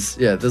 There's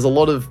a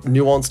lot of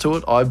nuance to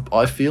it,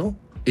 I feel.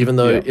 Even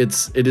though it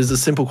is a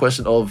simple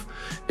question of,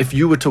 if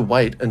you were to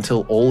wait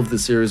until all of the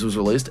series was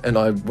released and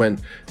I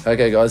went,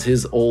 okay guys,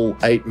 here's all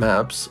 8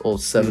 maps or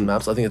 7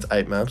 maps, I think it's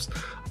 8 maps.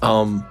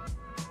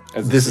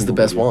 This is the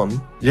best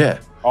one. Yeah.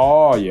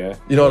 Oh yeah.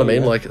 You know what I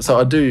mean? Like, so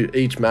I do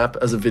each map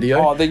as a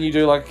video. Oh, then you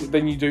do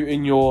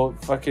in your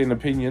fucking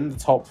opinion, the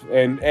top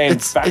and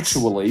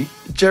factually.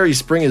 It's Jerry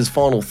Springer's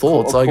final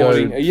thoughts.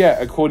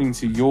 According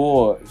to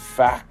your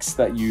facts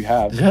that you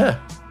have. Yeah.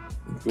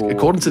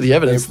 According to the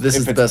evidence, this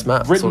is the best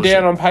map. Written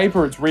down on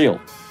paper, it's real.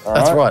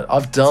 That's right.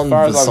 I've done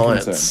the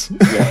science.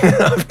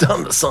 I've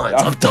done the science.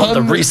 I've done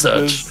the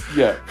research.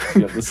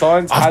 The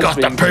science. I've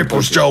got the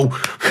papers, Joe.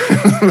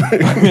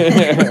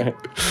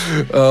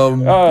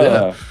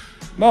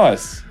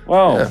 Nice.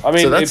 Well, I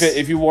mean,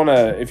 if you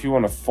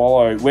wanna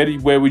follow,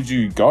 where would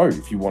you go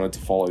if you wanted to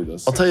follow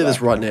this? I'll tell you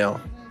this right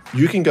now.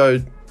 You can go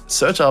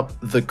search up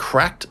the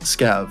Cracked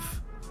Scav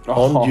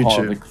on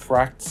YouTube. The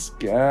Cracked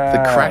Scav.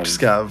 The Cracked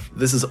Scav.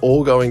 This is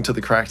all going to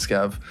the Cracked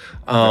Scav.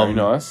 Very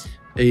nice.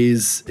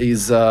 He's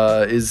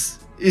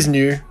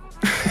new.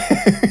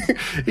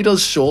 He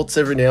does shorts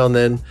every now and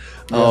then.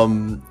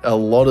 A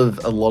lot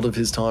of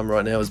his time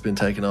right now has been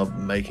taken up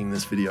making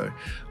this video.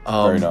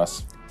 Very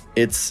nice.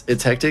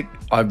 It's hectic.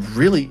 I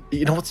really,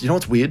 you know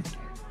what's weird?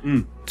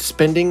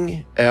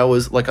 Spending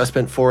hours, like I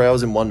spent 4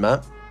 hours in one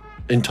map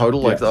in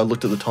total. Like I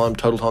looked at the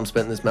total time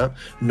spent in this map,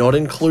 not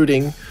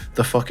including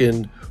the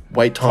fucking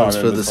wait times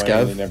for the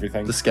scav,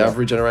 the scav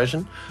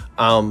regeneration.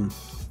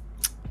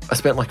 I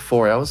spent like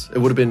 4 hours. It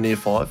would have been near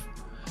 5,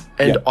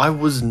 and I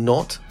was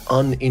not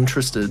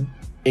uninterested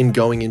in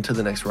going into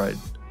the next raid.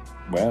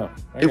 Wow,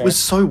 okay. It was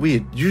so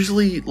weird.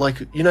 Usually,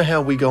 like, you know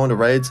how we go into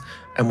raids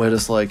and we're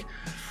just like,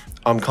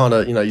 I'm kind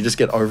of, you just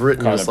get over it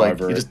and you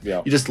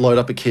just load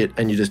up a kit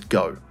and you just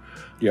go.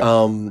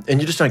 Yeah. And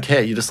you just don't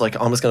care. You're just like,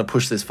 I'm just going to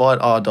push this fight.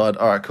 Oh, I died.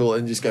 All right, cool.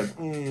 And you just go,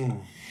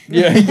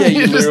 Yeah,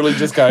 you literally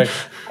just go,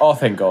 oh,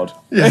 thank God.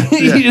 Yeah.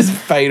 You just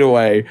fade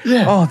away.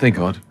 Yeah. Oh, thank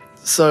God.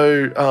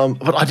 So,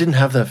 but I didn't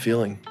have that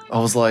feeling. I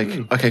was like,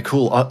 okay,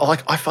 cool.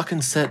 I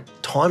fucking set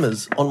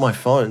timers on my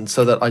phone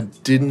so that I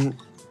didn't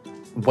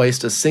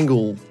waste a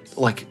single,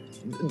 like,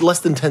 less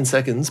than 10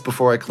 seconds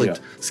before I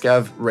clicked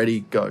scav,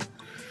 ready, go.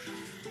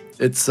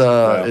 It's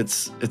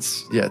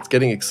it's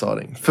getting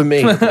exciting for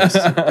me, at least.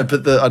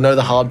 But I know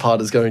the hard part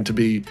is going to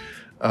be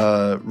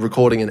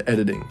recording and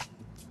editing,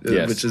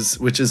 which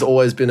has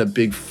always been a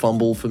big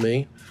fumble for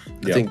me.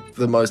 I think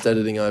the most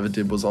editing I ever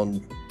did was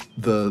on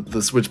the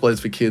Switchblades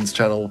for Kids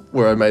channel,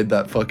 where I made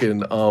that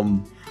fucking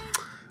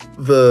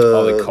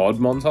the COD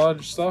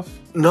montage stuff.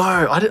 No,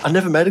 I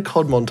never made a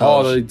COD montage.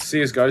 Oh, the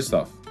CS:GO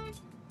stuff.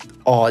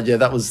 Oh yeah,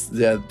 that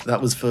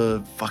was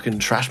for fucking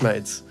trash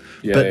mates.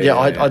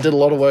 I did a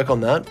lot of work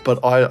on that,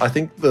 but I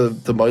think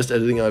the most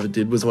editing I ever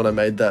did was when I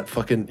made that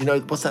fucking,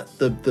 what's that,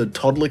 the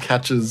toddler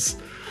catches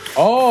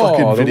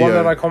fucking video. One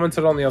that I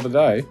commented on the other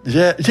day.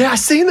 Yeah, I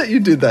seen that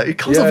you did that. It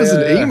comes up as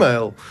an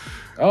email.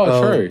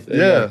 Oh, true.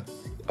 Yeah.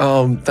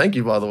 Thank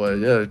you, by the way.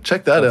 Yeah,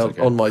 check that out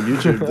on my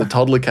YouTube, the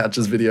toddler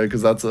catches video,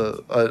 because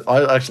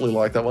I actually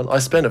like that one. I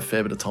spent a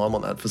fair bit of time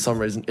on that for some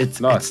reason.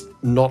 It's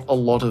not a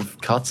lot of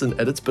cuts and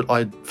edits, but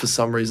I, for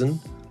some reason,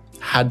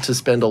 had to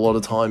spend a lot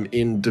of time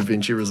in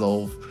DaVinci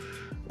Resolve,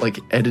 like,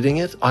 editing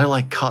it. I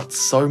like cut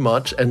so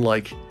much and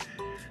like,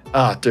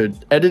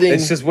 dude, editing.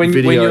 It's just when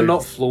you're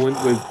not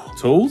fluent with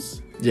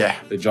tools. Yeah,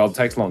 the job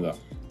takes longer.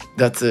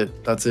 That's it.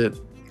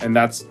 And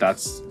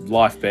that's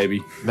life,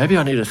 baby. Maybe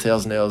I need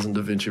 1,000 hours in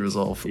DaVinci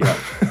Resolve. Yeah.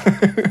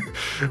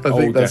 I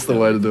think that's the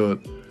way to do it.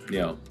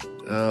 Yeah.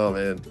 Oh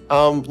man.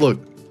 Look,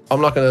 I'm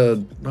not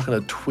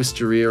gonna twist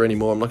your ear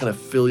anymore. I'm not gonna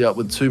fill you up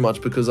with too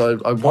much, because I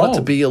want it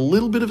to be a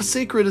little bit of a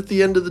secret at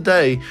the end of the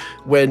day,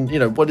 when,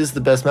 what is the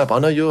best map. I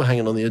know you're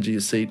hanging on the edge of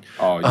your seat.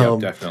 Oh yeah,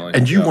 definitely.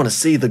 And you want to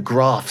see the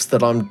graphs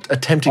that I'm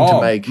attempting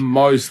to make.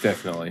 Most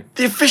definitely.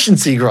 The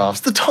efficiency graphs,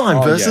 the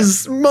time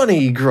versus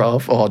money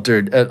graph. Oh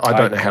dude, I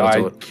don't know how to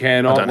do it.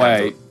 Cannot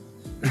wait.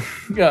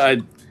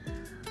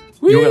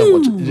 You're gonna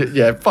watch it.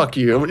 Yeah, fuck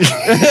you.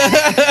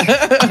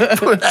 I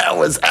put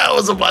hours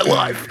of my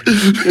life.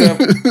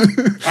 Yep.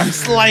 I'm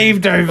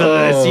slaved over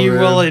this. You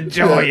will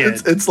enjoy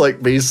it. It's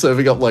like me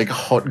serving up like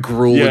hot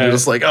gruel, and you're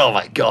just like, oh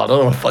my god, I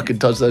don't want to fucking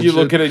touch that. You shit.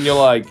 look at it and you're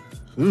like,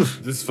 this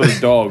is for the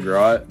dog,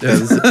 right?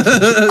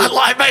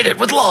 I made it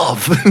with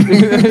love.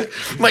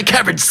 My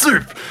cabbage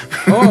soup.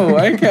 Oh,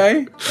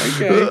 okay.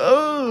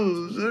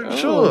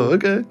 Sure,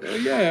 okay.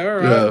 Yeah, all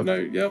right. Yeah. No,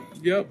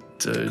 yep.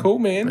 Dude, cool,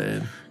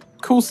 man.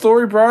 Cool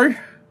story, bro.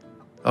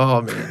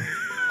 Oh man,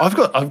 I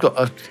don't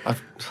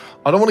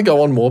want to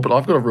go on more, but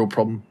I've got a real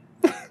problem.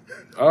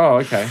 Oh,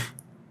 okay.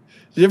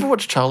 Did you ever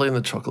watch Charlie and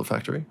the Chocolate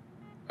Factory?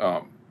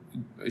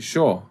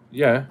 Sure.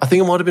 Yeah. I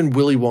think it might have been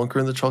Willy Wonka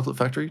in the Chocolate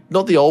Factory,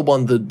 not the old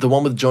one, the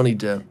one with Johnny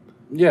Depp.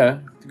 Yeah.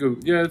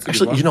 Good. Yeah. It's a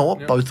Actually, good one. you know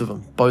what? Yeah. Both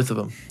of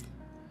them.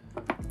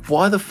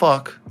 Why the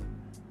fuck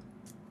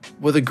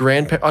were the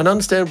grandparents? I don't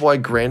understand why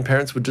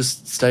grandparents would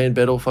just stay in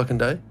bed all fucking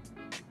day.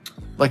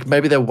 Like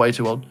maybe they're way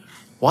too old.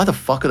 Why the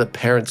fuck are the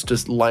parents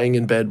just laying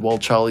in bed while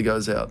Charlie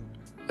goes out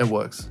and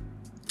works?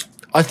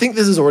 I think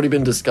this has already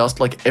been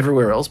discussed like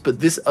everywhere else, but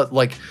this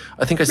like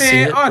I think I've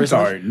seen it. I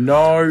recently. don't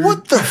know.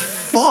 What the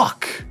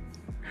fuck?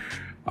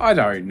 I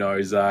don't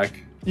know, Zach.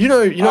 You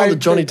know the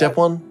Johnny Depp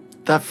one?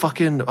 That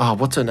fucking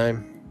what's her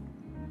name?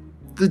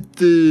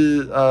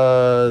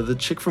 The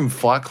chick from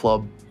Fight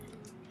Club.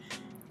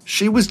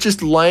 She was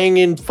just laying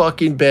in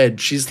fucking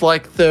bed. She's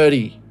like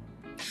 30.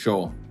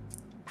 Sure.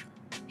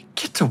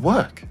 Get to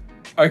work.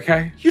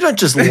 Okay. You don't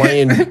just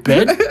lay in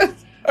bed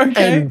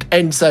Okay.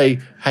 and say,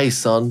 "Hey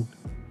son,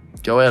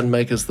 go out and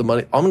make us the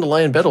money." I'm going to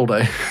lay in bed all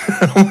day.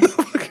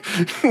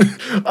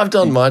 I've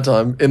done my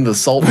time in the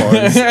salt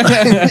mines.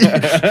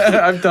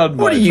 I've done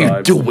my What are you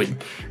time. doing?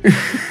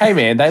 Hey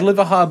man, they live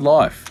a hard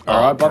life.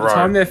 All right. By the bro.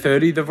 time they're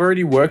 30, they've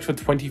already worked for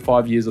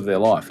 25 years of their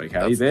life.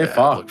 Okay, they're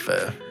fucked.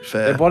 Look,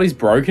 fair. Their body's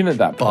broken at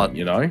that point. But-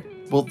 You know.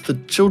 Well, the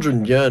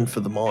children yearn for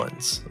the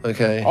mines.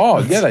 Okay. Oh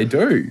yeah, they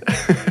do.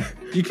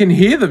 You can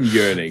hear them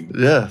yearning.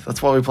 Yeah,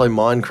 that's why we play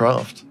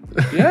Minecraft.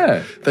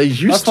 Yeah. They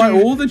used That's to why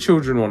all the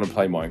children want to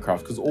play Minecraft,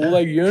 because all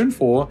they yearn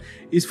for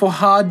is for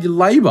hard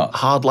labor.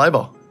 hard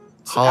labor.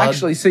 Hard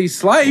Actually, see,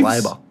 slaves,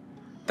 labor.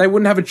 they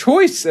wouldn't have a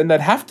choice and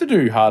they'd have to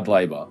do hard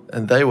labor.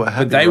 And they were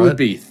happy. But they right? would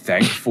be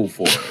thankful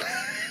for it.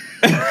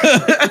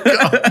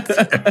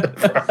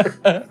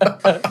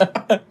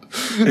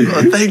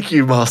 Oh, thank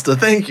you, Master.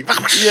 Thank you.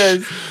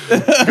 Yes.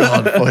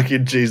 God,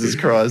 fucking Jesus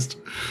Christ.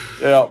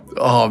 Yeah.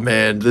 Oh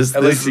man, this.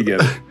 At least you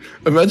get it.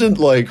 Imagine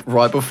like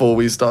right before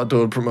we start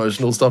doing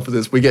promotional stuff for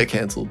this, we get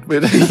cancelled.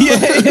 What did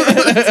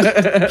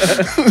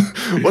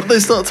they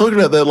start talking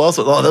about there last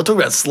one? Oh, they were talking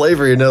about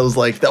slavery, and I was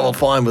like, they were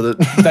fine with it.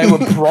 They were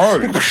pro.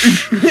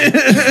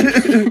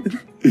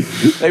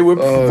 They were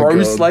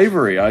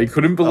pro-slavery. I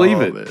couldn't believe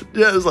it. Man.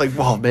 Yeah, it was like,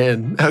 wow,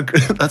 man,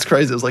 that's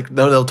crazy. It was like,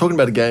 no, they were talking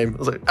about a game. I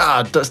was like,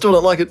 still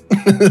don't like it.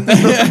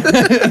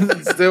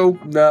 Still,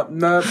 no,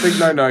 big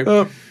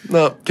no.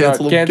 No,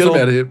 cancel them. cancel. Get them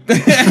out of here.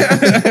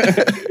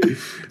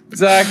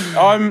 Zach,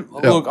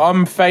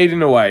 I'm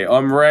fading away.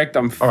 I'm wrecked.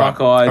 I'm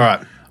fuck-eyed. All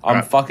right.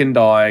 I'm fucking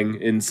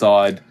dying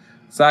inside.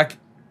 Zach,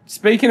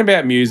 speaking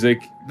about music,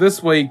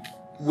 this week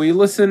we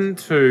listened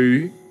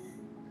to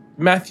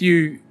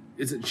Matthew.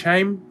 Is it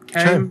Chaim?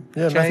 Chaim.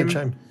 Yeah, Matthew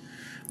Chaim.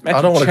 Matthew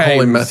I don't want to call him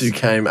Chaim's- Matthew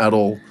Chaim at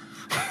all.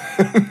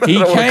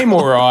 He came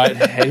all right,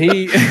 and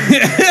he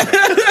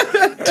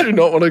Do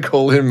not want to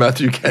call him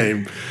Matthew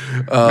Chaim.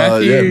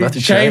 Matthew Chaim.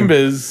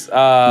 Chambers.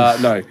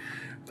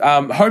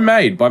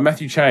 Homemade by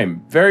Matthew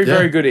Chaim.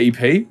 Very good EP.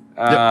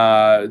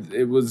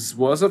 It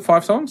was it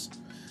 5 songs?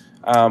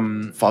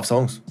 5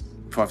 songs.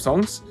 5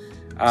 songs.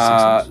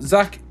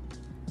 Zach,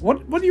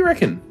 what do you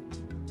reckon?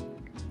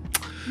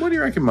 What do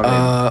you reckon, my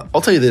man?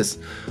 I'll tell you this.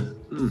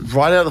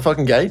 Right out of the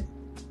fucking gate,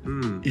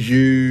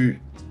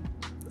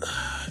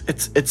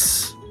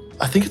 it's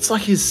I think it's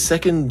like his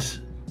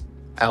second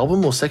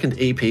album or second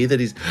EP that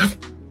he's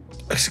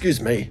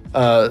excuse me.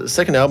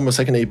 Second album or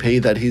second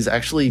EP that he's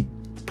actually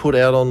put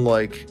out on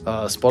like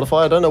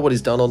Spotify. I don't know what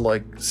he's done on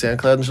like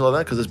SoundCloud and shit like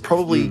that, because there's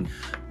probably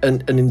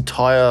an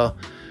entire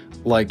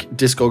like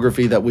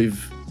discography that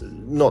we've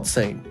not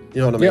seen.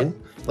 You know what I mean?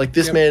 Like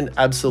this man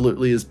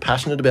absolutely is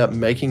passionate about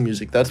making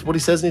music. That's what he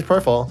says in his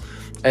profile.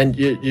 And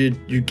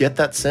you get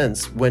that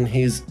sense when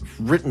he's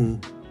written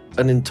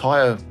an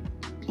entire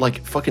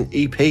like fucking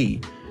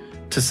EP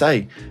to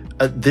say,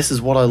 this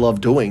is what I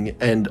love doing,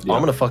 and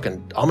I'm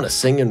gonna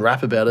sing and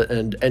rap about it,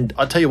 and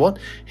I tell you what,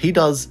 he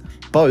does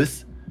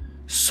both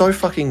so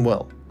fucking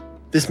well.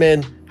 This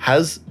man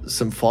has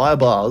some fire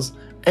bars,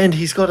 and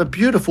he's got a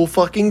beautiful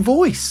fucking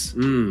voice.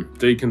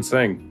 Dude can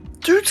sing.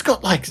 Dude's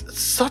got like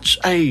such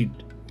a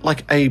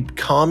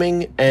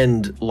calming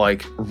and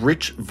like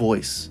rich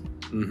voice.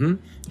 Mm-hmm.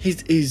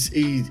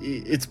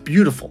 It's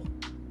beautiful.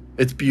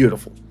 It's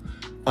beautiful.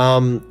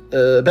 About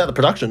the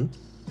production,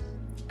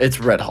 it's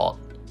red hot.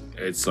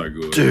 It's so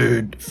good.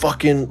 Dude,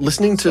 fucking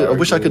listening to... I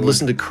wish I could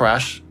listen to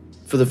Crash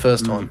for the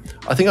first time.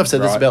 I think I've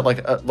said this about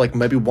like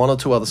maybe 1 or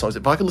 2 other songs.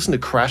 If I could listen to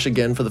Crash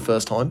again for the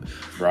first time,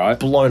 Right.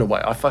 blown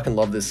away. I fucking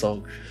love this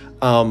song.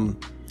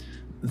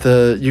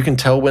 you can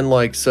tell when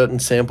like certain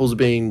samples are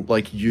being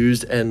like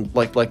used, and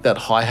like that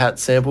hi-hat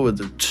sample with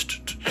the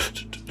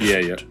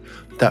Yeah.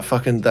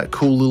 that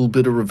cool little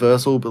bit of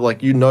reversal, but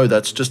like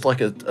that's just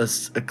like a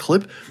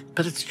clip,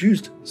 but it's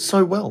used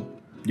so well.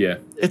 Yeah.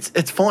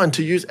 It's fine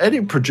to use.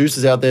 Any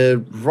producers out there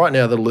right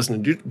now that are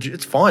listening,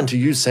 it's fine to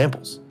use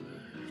samples.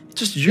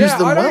 Just use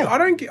them well. I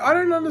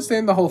don't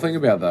understand the whole thing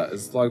about that.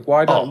 It's like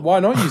why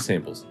not use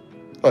samples?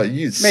 Oh,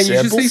 use samples?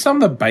 You should see some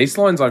of the bass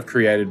lines I've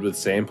created with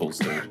samples,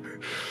 dude.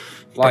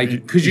 Like,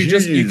 because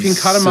you can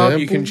cut them up,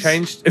 you can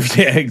change.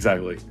 Yeah,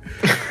 exactly.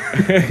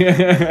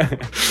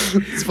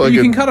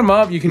 You can cut them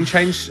up, you can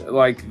change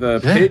like the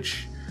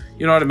pitch.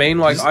 You know what I mean?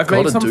 Like, I've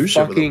made some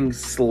fucking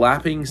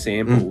slapping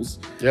samples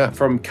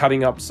from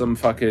cutting up some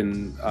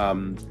fucking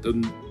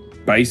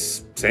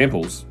bass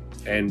samples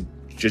and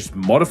just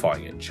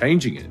modifying it,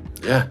 changing it.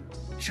 Yeah.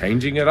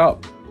 Changing it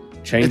up.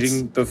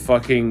 Changing the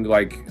fucking,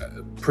 like,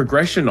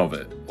 progression of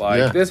it.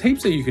 Like, there's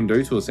heaps that you can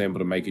do to a sample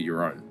to make it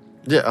your own.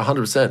 Yeah,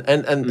 100%.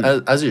 And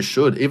as you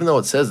should, even though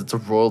it says it's a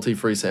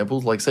royalty-free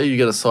sample, like say you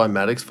get a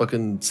Cymatics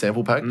fucking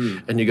sample pack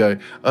and you go,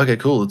 okay,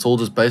 cool, it's all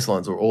just bass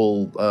lines or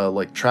all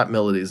like trap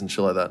melodies and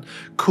shit like that.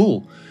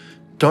 Cool.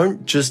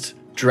 Don't just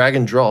drag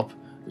and drop,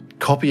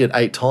 copy it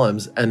 8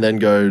 times and then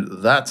go,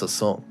 that's a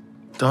song.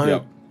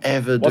 Don't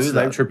ever do that. What's his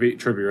name?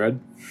 Trippy Red?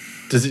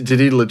 Did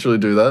he literally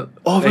do that?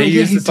 Oh, he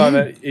did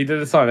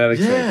a Cymatics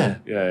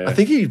sample. Yeah. I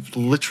think he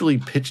literally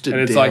pitched it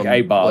down. And it's like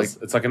 8 bars.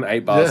 It's like an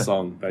 8-bar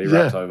song that he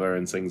raps over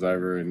and sings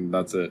over, and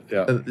that's it.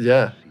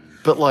 Yeah.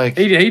 But like...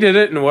 He did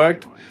it and it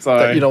worked.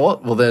 So you know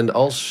what? Well, then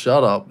I'll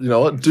shut up. You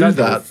know what? Do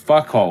that.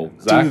 Fuckhole,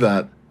 Zach. Do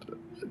that.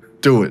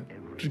 Do it.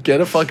 Get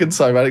a fucking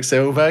Cymatics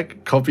sample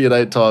pack, copy it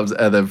 8 times,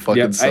 and then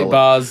fucking sell it. 8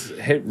 bars,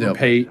 hit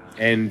repeat,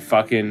 and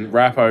fucking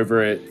rap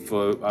over it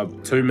for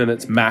 2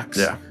 minutes max.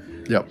 Yeah.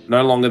 Yep.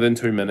 No longer than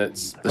 2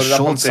 minutes. Put it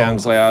up on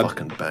SoundCloud.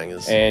 Fucking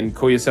bangers. And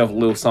call yourself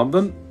Lil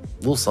Something.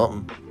 Lil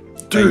Something.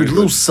 Dude,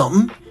 Lil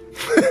Something.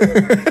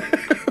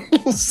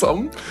 Lil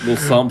Something. Lil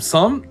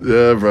Something.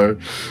 Yeah, bro.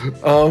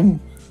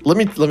 Let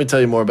me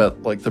tell you more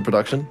about like the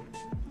production.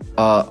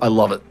 I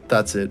love it.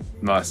 That's it.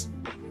 Nice.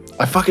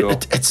 I fucking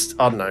it's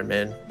I don't know,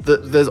 man.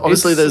 There's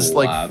honestly there's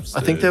like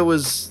I think there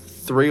was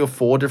 3 or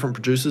 4 different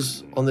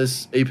producers on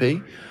this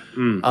EP.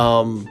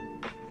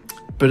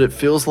 But it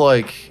feels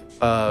like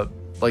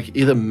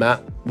either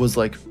Matt was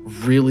like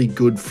really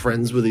good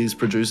friends with these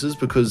producers,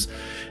 because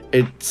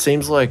it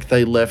seems like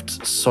they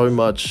left so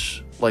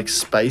much like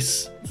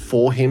space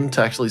for him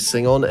to actually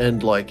sing on,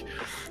 and like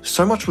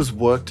so much was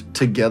worked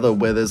together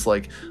where there's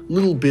like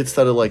little bits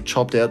that are like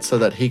chopped out so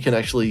that he can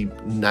actually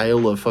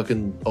nail a hook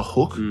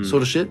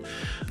sort of shit.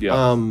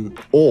 Yeah.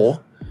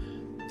 Or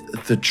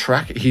the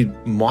track, he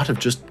might have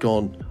just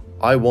gone,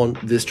 I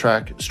want this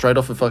track straight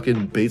off a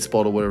fucking beat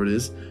spot or whatever it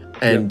is,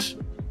 and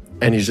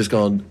he's just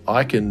gone,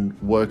 I can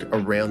work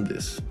around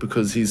this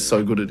because he's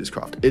so good at his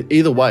craft.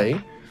 Either way,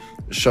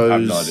 shows... I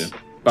have no idea.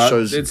 But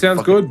it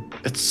sounds good.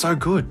 It's so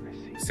good.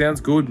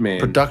 Sounds good, man.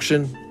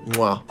 Production,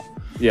 wow.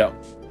 Yeah.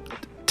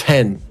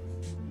 10.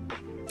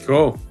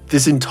 Cool.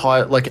 This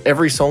entire... Like,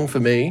 every song for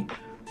me,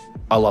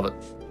 I love it.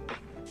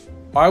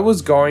 I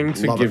was going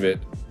to give it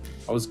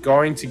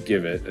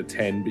a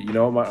 10, but you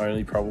know what my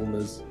only problem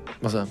is?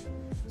 What's that?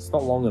 It's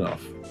not long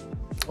enough.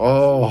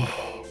 Oh...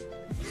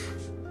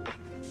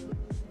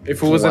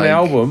 If it was an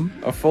album,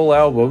 a full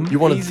album... You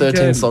wanted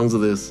 13 10. Songs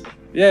of this.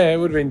 Yeah, it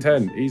would have been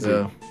 10. Easy.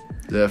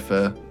 Yeah,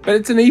 fair. But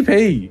it's an EP.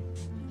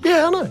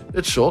 Yeah, I know.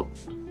 It's short.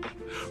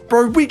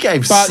 Bro, we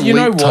gave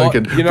Sleep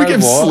Token. We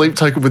gave Sleep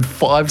Token with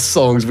 5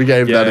 songs. We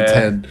gave that a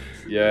 10.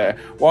 Yeah.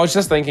 Well, I was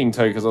just thinking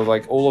too, because I was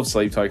like, all of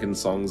Sleep Token's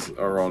songs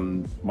are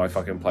on my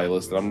fucking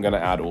playlist, and I'm going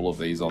to add all of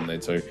these on there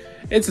too.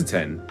 It's a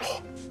 10.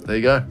 There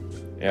you go.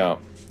 Yeah.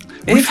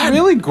 It's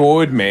really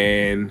good,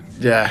 man.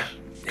 Yeah.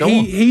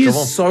 He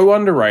is so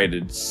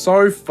underrated,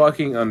 so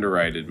fucking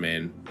underrated,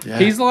 man. Yeah.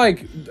 He's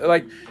like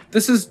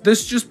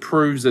this just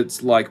proves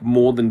it's like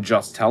more than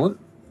just talent.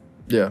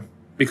 Yeah,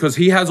 because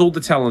he has all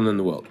the talent in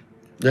the world.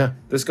 Yeah,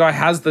 this guy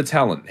has the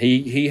talent.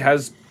 He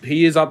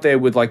is up there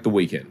with like The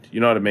Weeknd. You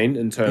know what I mean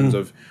in terms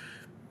of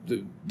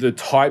the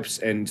types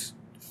and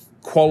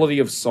quality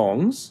of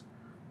songs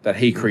that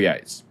he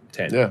creates.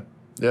 10.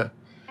 Yeah.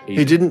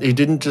 He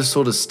didn't just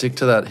sort of stick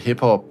to that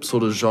hip hop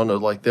sort of genre.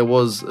 Like there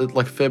was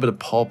like a fair bit of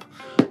pop,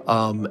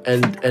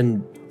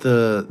 and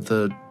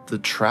the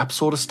trap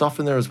sort of stuff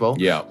in there as well.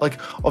 Yeah. Like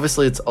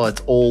obviously it's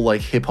all like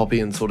hip hoppy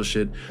and sort of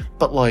shit,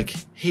 but like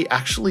he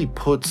actually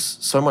puts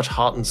so much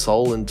heart and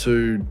soul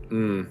into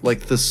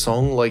like the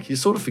song. Like you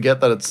sort of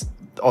forget that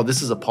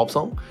this is a pop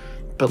song,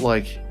 but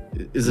like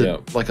is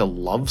it like a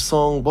love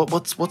song?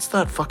 What's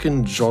that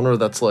fucking genre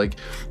that's like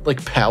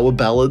power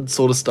ballad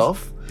sort of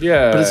stuff?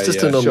 Yeah, but it's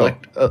just an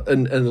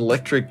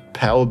electric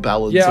power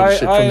ballad sort of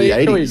shit from the 80s.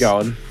 I know where you're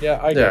going. Yeah,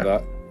 I get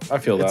that. I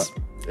feel that.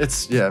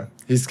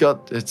 He's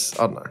got, I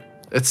don't know.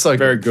 It's so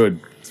very good.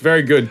 It's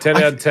very good. 10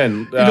 out of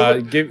 10.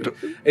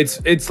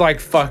 It's like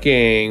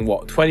fucking,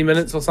 20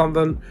 minutes or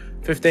something?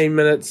 15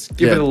 minutes.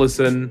 Give it a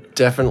listen.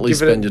 Definitely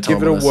spend your time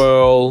Give it a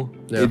whirl.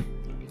 Yeah.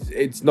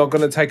 It's not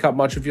going to take up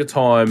much of your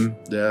time.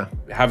 Yeah.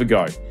 Have a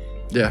go.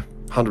 Yeah,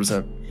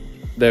 100%.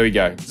 There we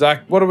go.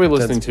 Zach, what are we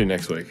listening to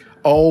next week?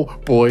 Oh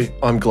boy,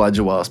 I'm glad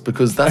you asked,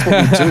 because that's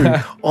what we do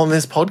on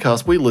this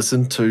podcast. We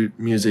listen to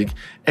music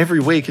every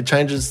week. It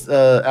changes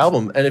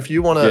album, and if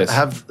you want to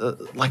have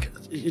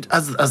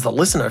as the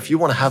listener, if you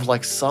want to have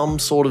like some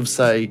sort of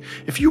say,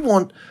 if you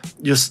want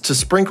just to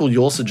sprinkle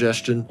your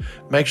suggestion,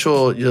 make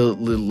sure you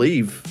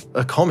leave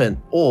a comment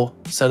or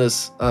send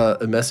us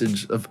a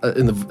message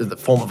in the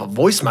form of a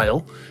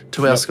voicemail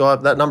to our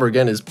Skype. That number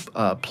again is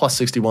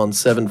 +61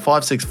 7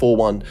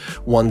 5641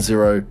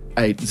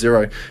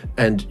 1080,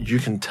 and you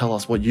can tell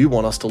us what you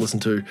want us to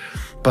listen to.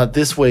 But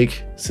this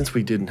week, since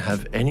we didn't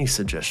have any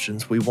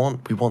suggestions, we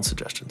want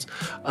suggestions.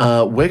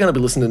 We're going to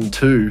be listening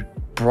to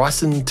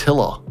Bryson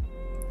Tiller,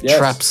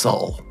 Trap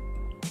Soul.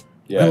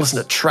 We're going to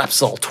listen to Trap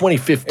Soul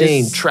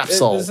 2015. Trap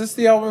Soul. Is this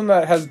the album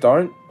that has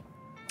Don't?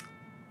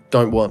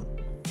 Don't what?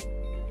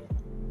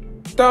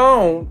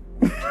 Don't.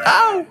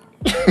 Ow.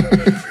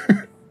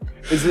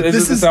 Is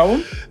this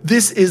album?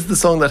 This is the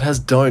song that has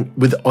Don't,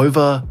 with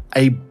over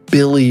 1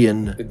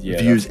 billion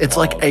views. It's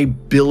like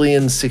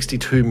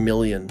 1,062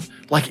 million.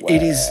 Like,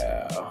 it is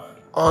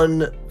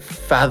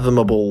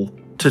unfathomable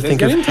to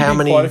think of how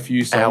many quite a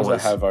few songs hours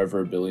that have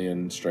over 1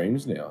 billion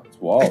streams now.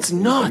 It's wild. It's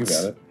nuts. Think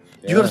about it.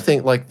 Yeah. You got to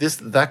think, like,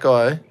 that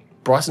guy,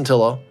 Bryson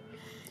Tiller,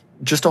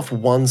 just off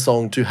one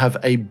song to have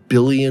 1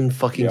 billion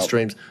fucking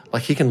streams.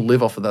 Like, he can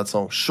live off of that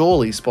song.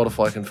 Surely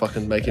Spotify can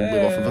fucking make him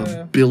live off of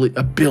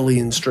a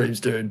billion streams,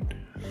 dude.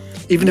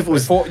 Even if it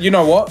was... you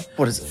know what?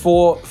 What is it?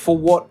 For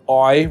what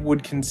I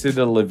would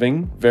consider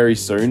living very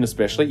soon,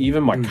 especially,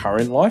 even my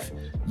current life,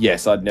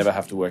 yes, I'd never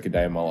have to work a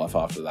day in my life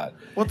after that.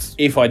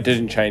 If I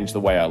didn't change the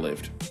way I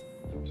lived.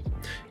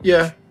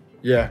 Yeah.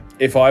 Yeah.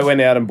 If I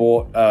went out and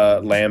bought a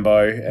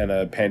Lambo and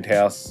a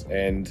penthouse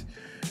and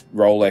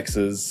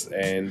Rolexes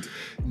and,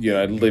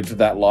 lived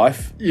that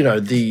life.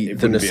 The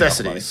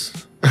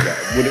necessities.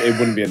 It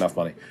wouldn't be enough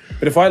money.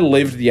 But if I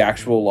lived the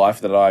actual life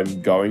that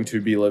I'm going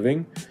to be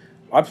living...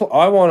 Look,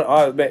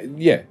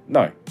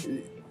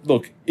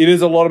 it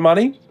is a lot of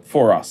money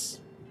for us.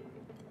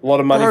 A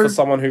lot of money for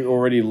someone who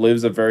already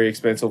lives a very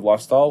expensive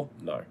lifestyle.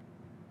 No.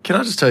 Can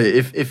I just tell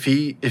you, if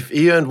he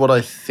earned what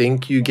I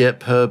think you get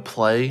per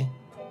play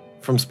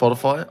from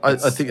Spotify, I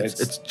think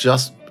it's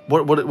just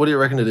what do you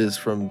reckon it is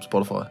from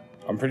Spotify?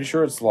 I'm pretty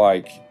sure it's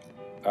like,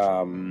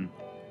 because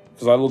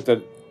I looked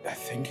at, I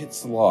think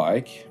it's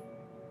like,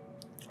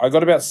 I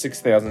got about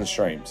 6,000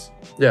 streams.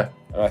 Yeah.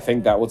 And I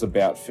think that was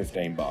about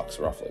 $15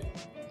 roughly.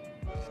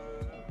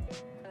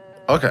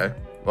 Okay.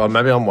 Well,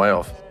 maybe I'm way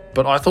off.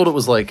 But I thought it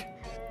was like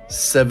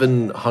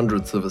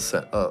 7/100th of a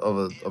cent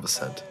of a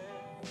cent.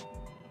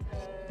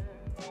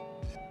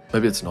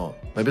 Maybe it's not.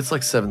 Maybe it's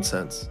like 7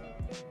 cents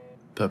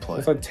per play.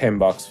 It's like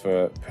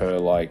 $10 per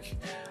like,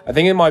 I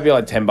think it might be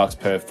like $10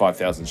 per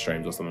 5,000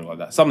 streams or something like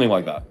that. Something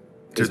like that.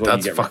 Dude,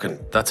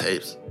 that's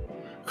heaps.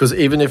 Because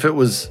even if it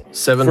was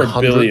 700th, for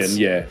a billion,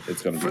 yeah,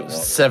 it's going to be a lot.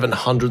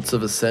 7/100th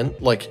of a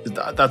cent, like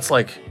that's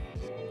like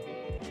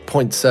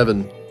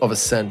 0.7 of a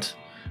cent.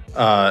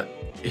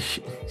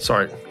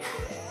 Sorry,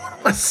 what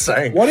am I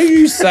saying? What are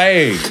you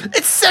saying?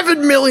 It's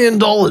 $7 million.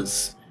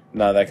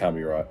 No, that can't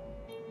be right.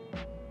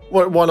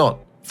 Why not?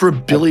 For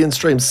 1 billion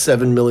streams,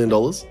 $7 million.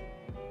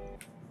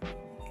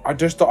 I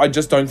just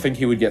don't think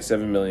he would get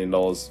 $7 million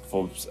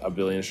for 1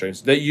 billion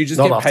streams. That you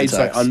just get paid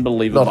so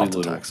unbelievably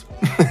little.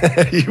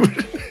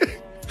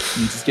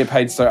 You just get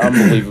paid so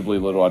unbelievably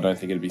little. I don't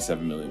think it'd be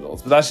 $7 million.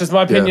 But that's just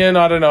my opinion.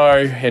 I don't know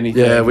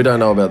anything. Yeah, we don't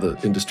know about the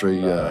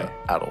industry at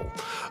all.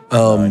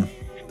 But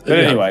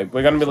anyway,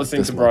 we're going to be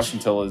listening to Bryson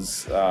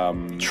Tiller's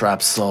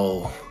Trap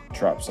Soul.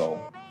 Trap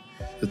Soul.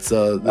 That's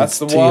the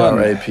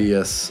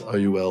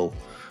TRAPSOUL.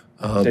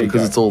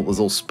 Because there's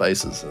all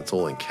spaces and it's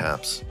all in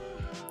caps.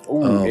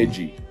 Ooh,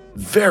 edgy.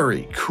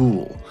 Very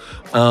cool.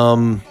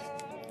 Did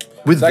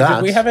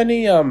we have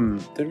any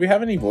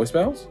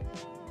voicemails?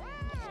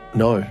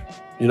 No.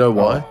 You know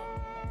why?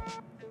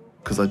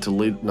 Because I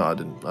deleted... No, I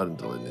didn't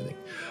delete anything.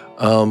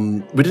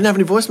 We didn't have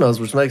any voicemails,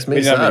 which makes me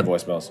sad. We didn't have any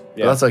voicemails.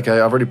 Yeah. But that's okay.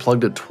 I've already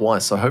plugged it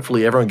twice, so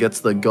hopefully everyone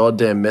gets the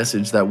goddamn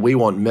message that we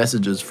want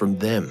messages from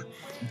them.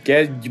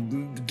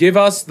 Give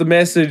us the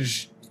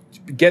message.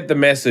 Get the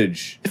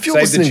message. If you're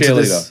listening to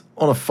this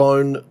on a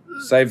phone...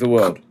 Save the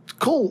world.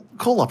 Call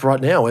up right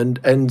now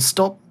and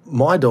stop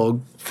my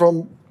dog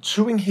from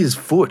chewing his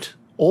foot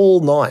all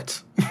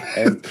night.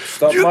 And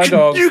stop my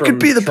dog from... You could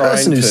be the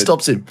person who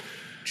stops him.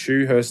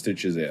 Chew her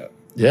stitches out.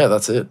 Yeah,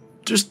 that's it.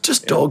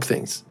 Just dog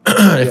things.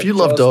 If you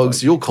love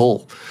dogs, you'll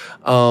call.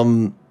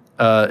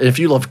 If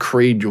you love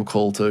Creed, you'll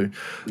call too.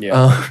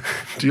 Yeah.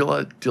 Do you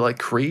like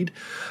Creed?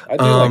 I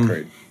do like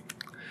Creed.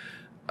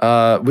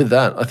 With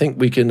that, I think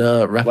we can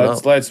wrap it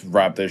up. Let's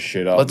wrap this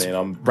shit up,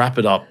 man. Wrap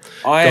it up.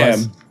 I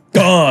am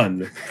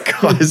done.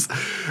 Guys,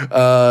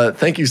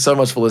 thank you so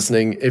much for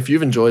listening. If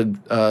you've enjoyed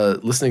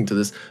listening to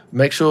this,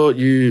 make sure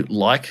you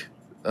like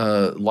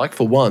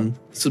for one,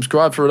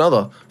 subscribe for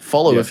another,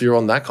 follow if you're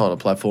on that kind of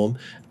platform,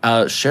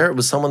 share it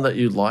with someone that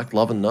you like,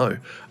 love, and know.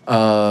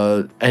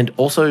 And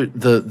also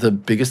the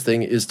biggest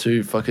thing is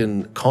to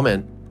fucking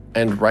comment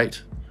and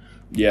rate.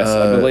 Yes,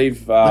 I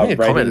believe rating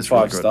 5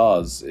 really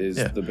stars is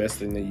the best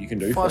thing that you can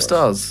do. 5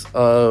 stars.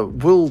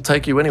 We'll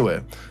take you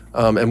anywhere,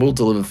 and we'll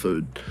deliver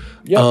food.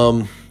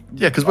 Yeah,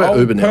 because we're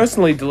Uber now.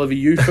 Personally, deliver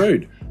you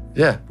food.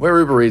 Yeah, we're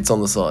Uber Eats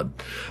on the side.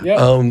 Yeah.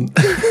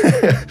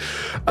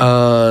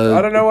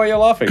 I don't know why you're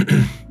laughing.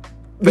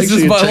 This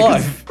is my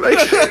life.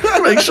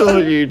 Make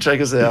sure you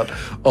check us out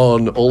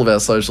on all of our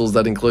socials.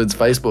 That includes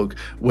Facebook,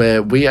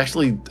 where we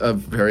actually are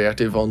very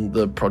active on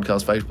the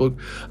podcast Facebook.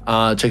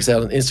 Check us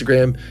out on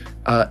Instagram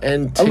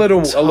and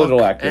TikTok, a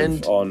little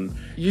active on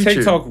YouTube.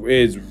 TikTok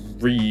is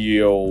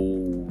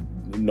real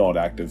not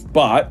active,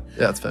 but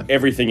that's fair.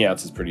 Everything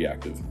else is pretty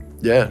active.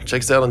 Yeah,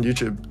 check us out on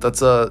YouTube.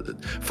 That's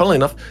funnily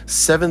enough,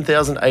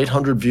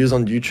 7,800 views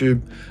on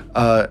YouTube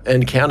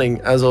and counting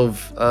as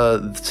of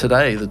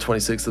today, the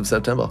 26th of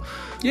September.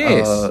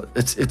 Yes,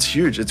 it's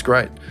huge. It's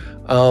great.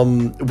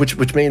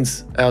 Which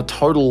means our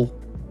total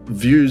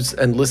views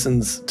and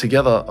listens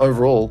together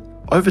overall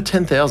over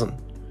 10,000.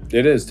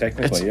 It is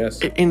technically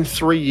yes. In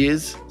 3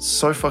 years,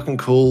 so fucking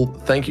cool.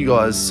 Thank you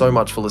guys so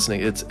much for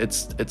listening. It's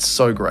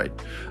so great.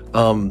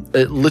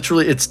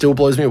 It still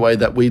blows me away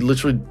that we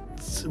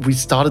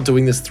started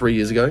doing this 3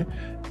 years ago,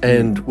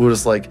 and we were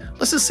just like,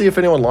 let's just see if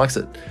anyone likes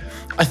it.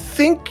 I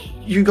think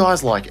you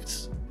guys like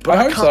it, but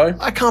I hope so.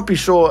 I can't be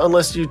sure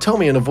unless you tell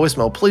me in a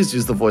voicemail. Please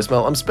use the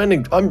voicemail.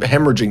 I'm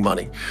hemorrhaging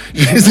money.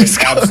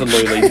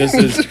 Absolutely.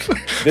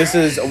 This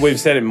is. We've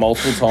said it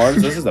multiple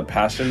times. This is a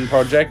passion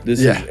project.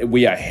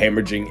 We are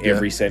hemorrhaging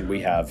every cent we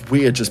have.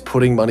 We are just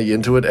putting money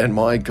into it, and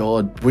my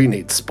God, we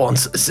need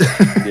sponsors.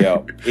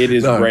 Yeah, it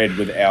is red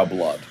with our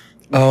blood.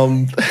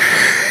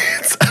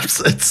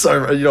 It's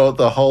so,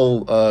 the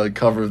whole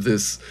cover of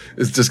this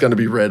is just going to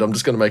be red. I'm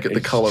just going to make it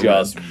the color red.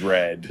 Just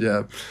red.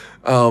 Yeah.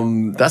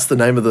 That's the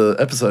name of the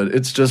episode.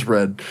 It's just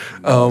red.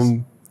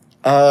 Nice.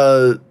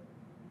 Other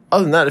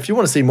than that, if you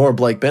want to see more of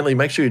Blake Bentley,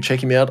 make sure you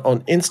check him out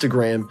on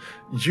Instagram,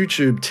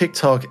 YouTube,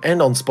 TikTok,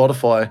 and on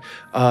Spotify.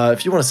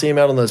 If you want to see him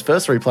out on those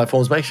first 3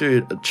 platforms, make sure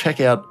you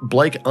check out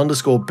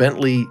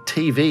Blake_Bentley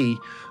TV.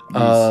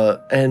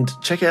 And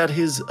check out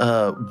his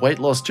weight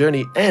loss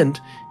journey and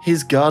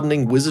his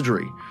gardening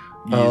wizardry.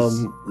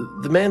 Yes.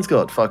 The man's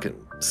got fucking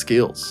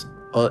skills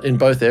in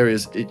both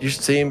areas. You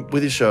should see him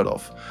with his shirt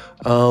off.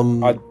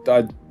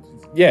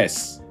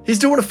 Yes. He's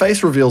doing a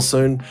face reveal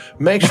soon.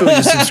 Make sure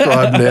you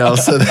subscribe now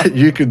so that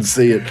you can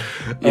see it.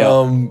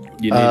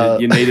 Yeah.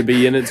 You need to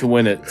be in it to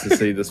win it to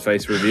see this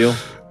face reveal.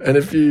 And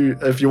if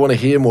you want to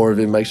hear more of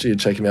him, make sure you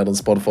check him out on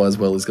Spotify as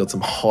well. He's got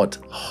some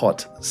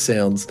hot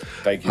sounds.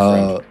 Thank you,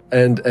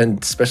 friend.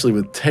 And especially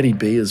with Teddy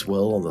B as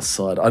well on the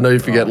side. I know you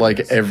forget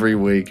every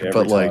week,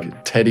 but time.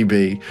 Teddy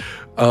B.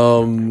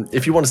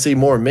 If you want to see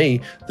more of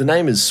me, the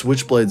name is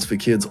Switchblades for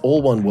Kids,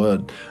 all one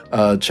word.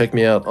 Check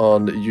me out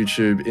on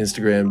YouTube,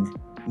 Instagram,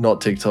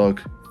 not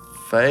TikTok,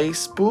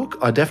 Facebook.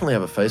 I definitely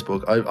have a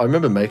Facebook. I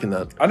remember making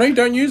that. I know you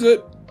don't use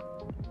it.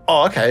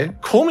 Oh, okay.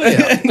 Call me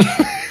out.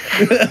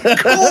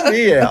 Call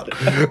me out.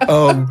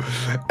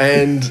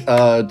 And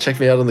check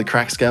me out on the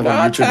Crack Scav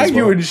on YouTube as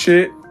well. You and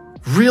shit.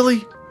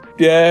 Really?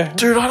 Yeah.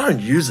 Dude, I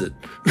don't use it.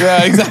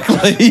 Yeah,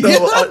 exactly.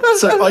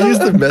 So I use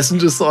the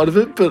messenger side of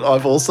it, but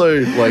I've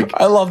also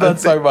I love that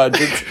so much.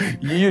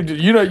 You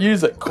don't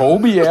use it. Call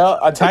me out.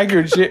 I tag you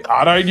and shit.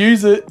 I don't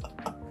use it.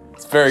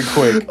 It's very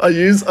quick. I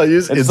use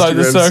Instagram so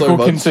the circle so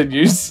much.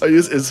 Continues. I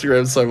use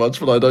Instagram so much,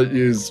 but I don't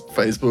use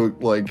Facebook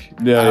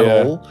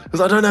at all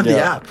because I don't have the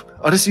app.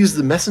 I just use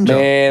the messenger.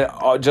 Man,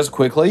 just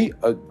quickly,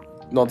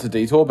 not to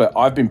detour, but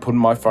I've been putting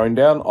my phone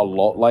down a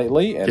lot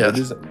lately, and it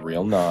is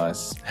real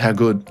nice. How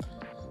good?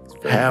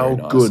 Very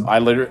good.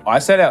 I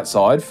sat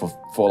outside for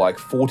like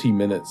 40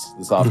 minutes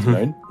this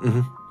afternoon.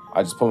 Mm-hmm.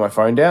 I just put my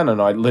phone down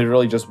and I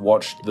literally just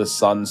watched the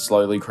sun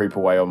slowly creep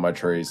away on my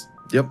trees.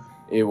 Yep.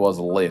 It was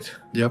lit.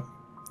 Yep.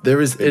 There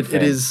is it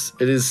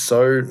is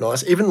so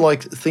nice. Even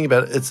think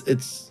about it,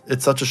 it's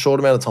such a short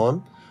amount of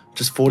time,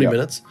 just 40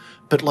 minutes,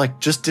 but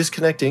just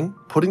disconnecting,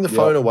 putting the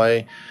phone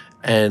away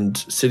and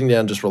sitting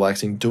down, just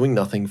relaxing, doing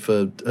nothing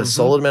for a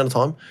solid amount of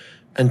time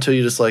until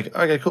you're just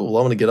okay, cool.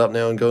 Well, I'm going to get up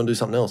now and go and do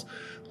something else.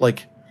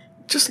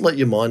 Just let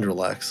your mind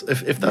relax.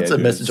 If that's a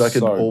message I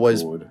could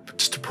always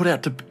just to put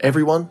out to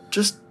everyone,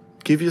 just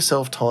give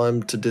yourself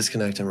time to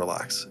disconnect and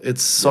relax.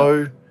 It's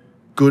so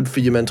good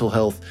for your mental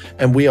health,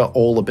 and we are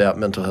all about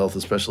mental health,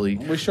 especially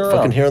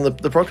fucking here on the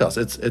podcast.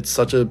 It's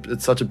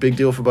such a big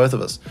deal for both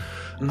of us.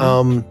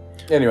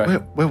 Mm-hmm. Anyway,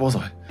 where was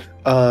I?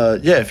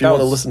 If you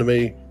want to listen to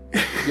me.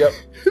 Yep.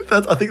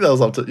 I think that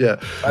was up to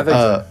I think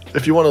so.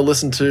 If you want to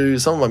listen to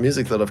some of my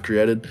music that I've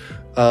created,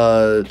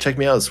 check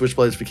me out at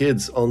Switchblades for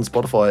Kids on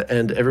Spotify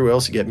and everywhere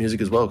else you get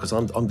music as well, because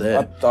I'm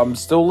there. I'm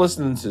still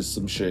listening to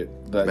some shit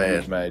that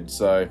you've made.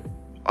 So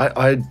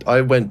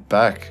I went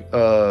back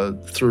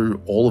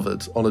through all of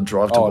it on a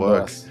drive to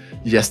work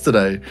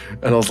yesterday,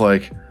 and I was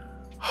like,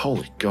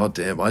 holy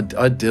goddamn, I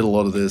did a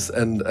lot of this,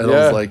 and I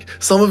was like,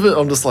 some of it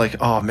I'm just like,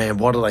 oh man,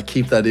 why did I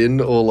keep that in?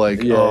 Or like,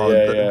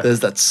 there's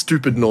that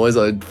stupid noise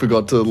I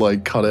forgot to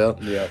like cut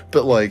out. Yeah.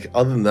 But like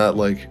other than that,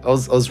 like I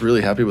was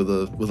really happy with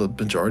the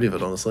majority of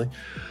it, honestly.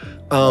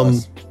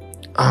 Nice.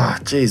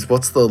 Geez,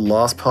 what's the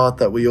last part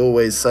that we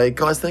always say?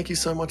 Guys, thank you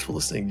so much for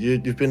listening.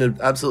 You've been an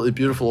absolutely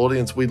beautiful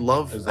audience. We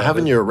love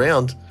having you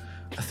around.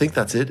 I think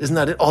that's it. Isn't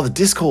that it? Oh, the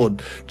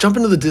Discord. Jump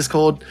into the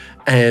Discord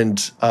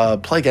and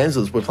play games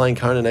with us. We're playing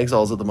Conan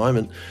Exiles at the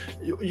moment.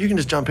 You can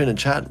just jump in and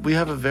chat. We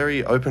have a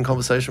very open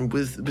conversation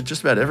with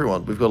just about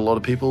everyone. We've got a lot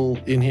of people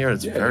in here, and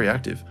it's very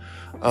active.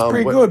 It's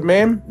pretty good,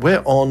 man.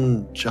 We're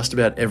on just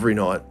about every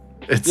night.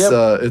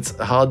 It's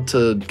hard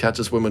to catch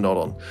us when we're not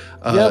on.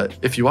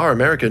 If you are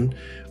American,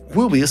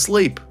 we'll be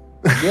asleep.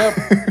 Yep.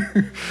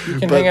 You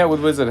can hang out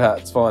with Wizard Hat.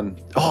 It's fun.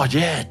 Oh,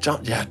 yeah.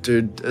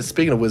 Dude.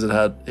 Speaking of Wizard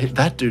Hat,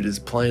 that dude is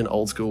playing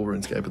old school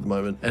RuneScape at the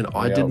moment, and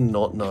I did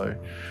not know.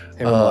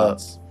 Him and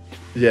Lance.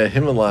 Yeah,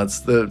 him and Lance.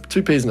 The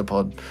two peas in a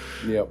pod.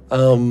 Yep.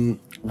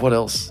 What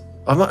else?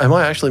 Am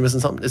I actually missing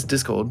something? It's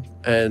Discord,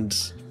 and...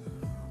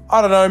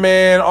 I don't know,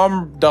 man.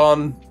 I'm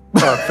done.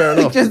 Oh, fair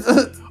enough.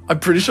 I'm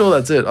pretty sure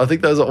that's it. I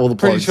think those are all the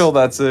plugs. Pretty sure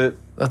that's it.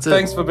 That's it.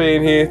 Thanks for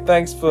being here.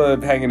 Thanks for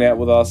hanging out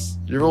with us.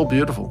 You're all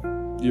beautiful.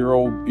 You're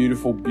all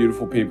beautiful,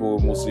 beautiful people,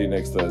 and we'll see you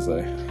next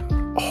Thursday.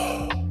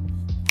 Oh.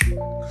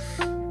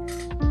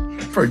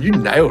 Bro, you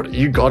nailed it.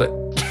 You got it.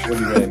 What do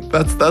you mean?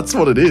 That's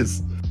what it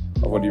is.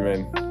 What do you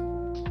mean?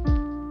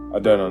 I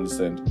don't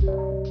understand.